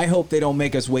 I hope they don't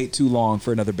make us wait too long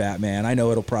for another Batman. I know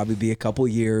it'll probably be a couple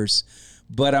years,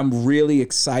 but I'm really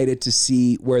excited to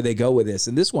see where they go with this.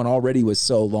 And this one already was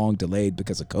so long delayed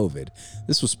because of COVID.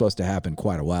 This was supposed to happen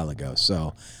quite a while ago.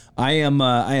 So I am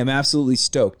absolutely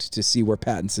stoked to see where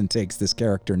Pattinson takes this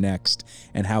character next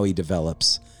and how he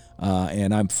develops.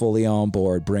 And I'm fully on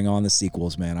board. Bring on the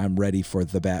sequels, man. I'm ready for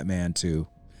the Batman 2.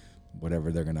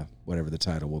 Whatever the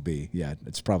title will be. Yeah,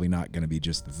 it's probably not going to be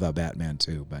just The Batman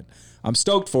 2, but I'm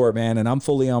stoked for it, man, and I'm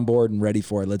fully on board and ready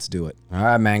for it. Let's do it. All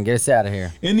right, man, get us out of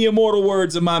here. In the immortal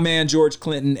words of my man George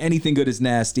Clinton, anything good is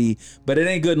nasty, but it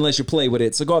ain't good unless you play with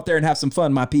it. So go out there and have some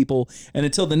fun, my people. And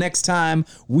until the next time,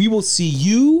 we will see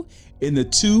you in the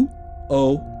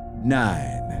 209.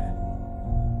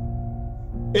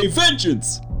 A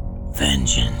vengeance!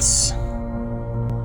 Vengeance.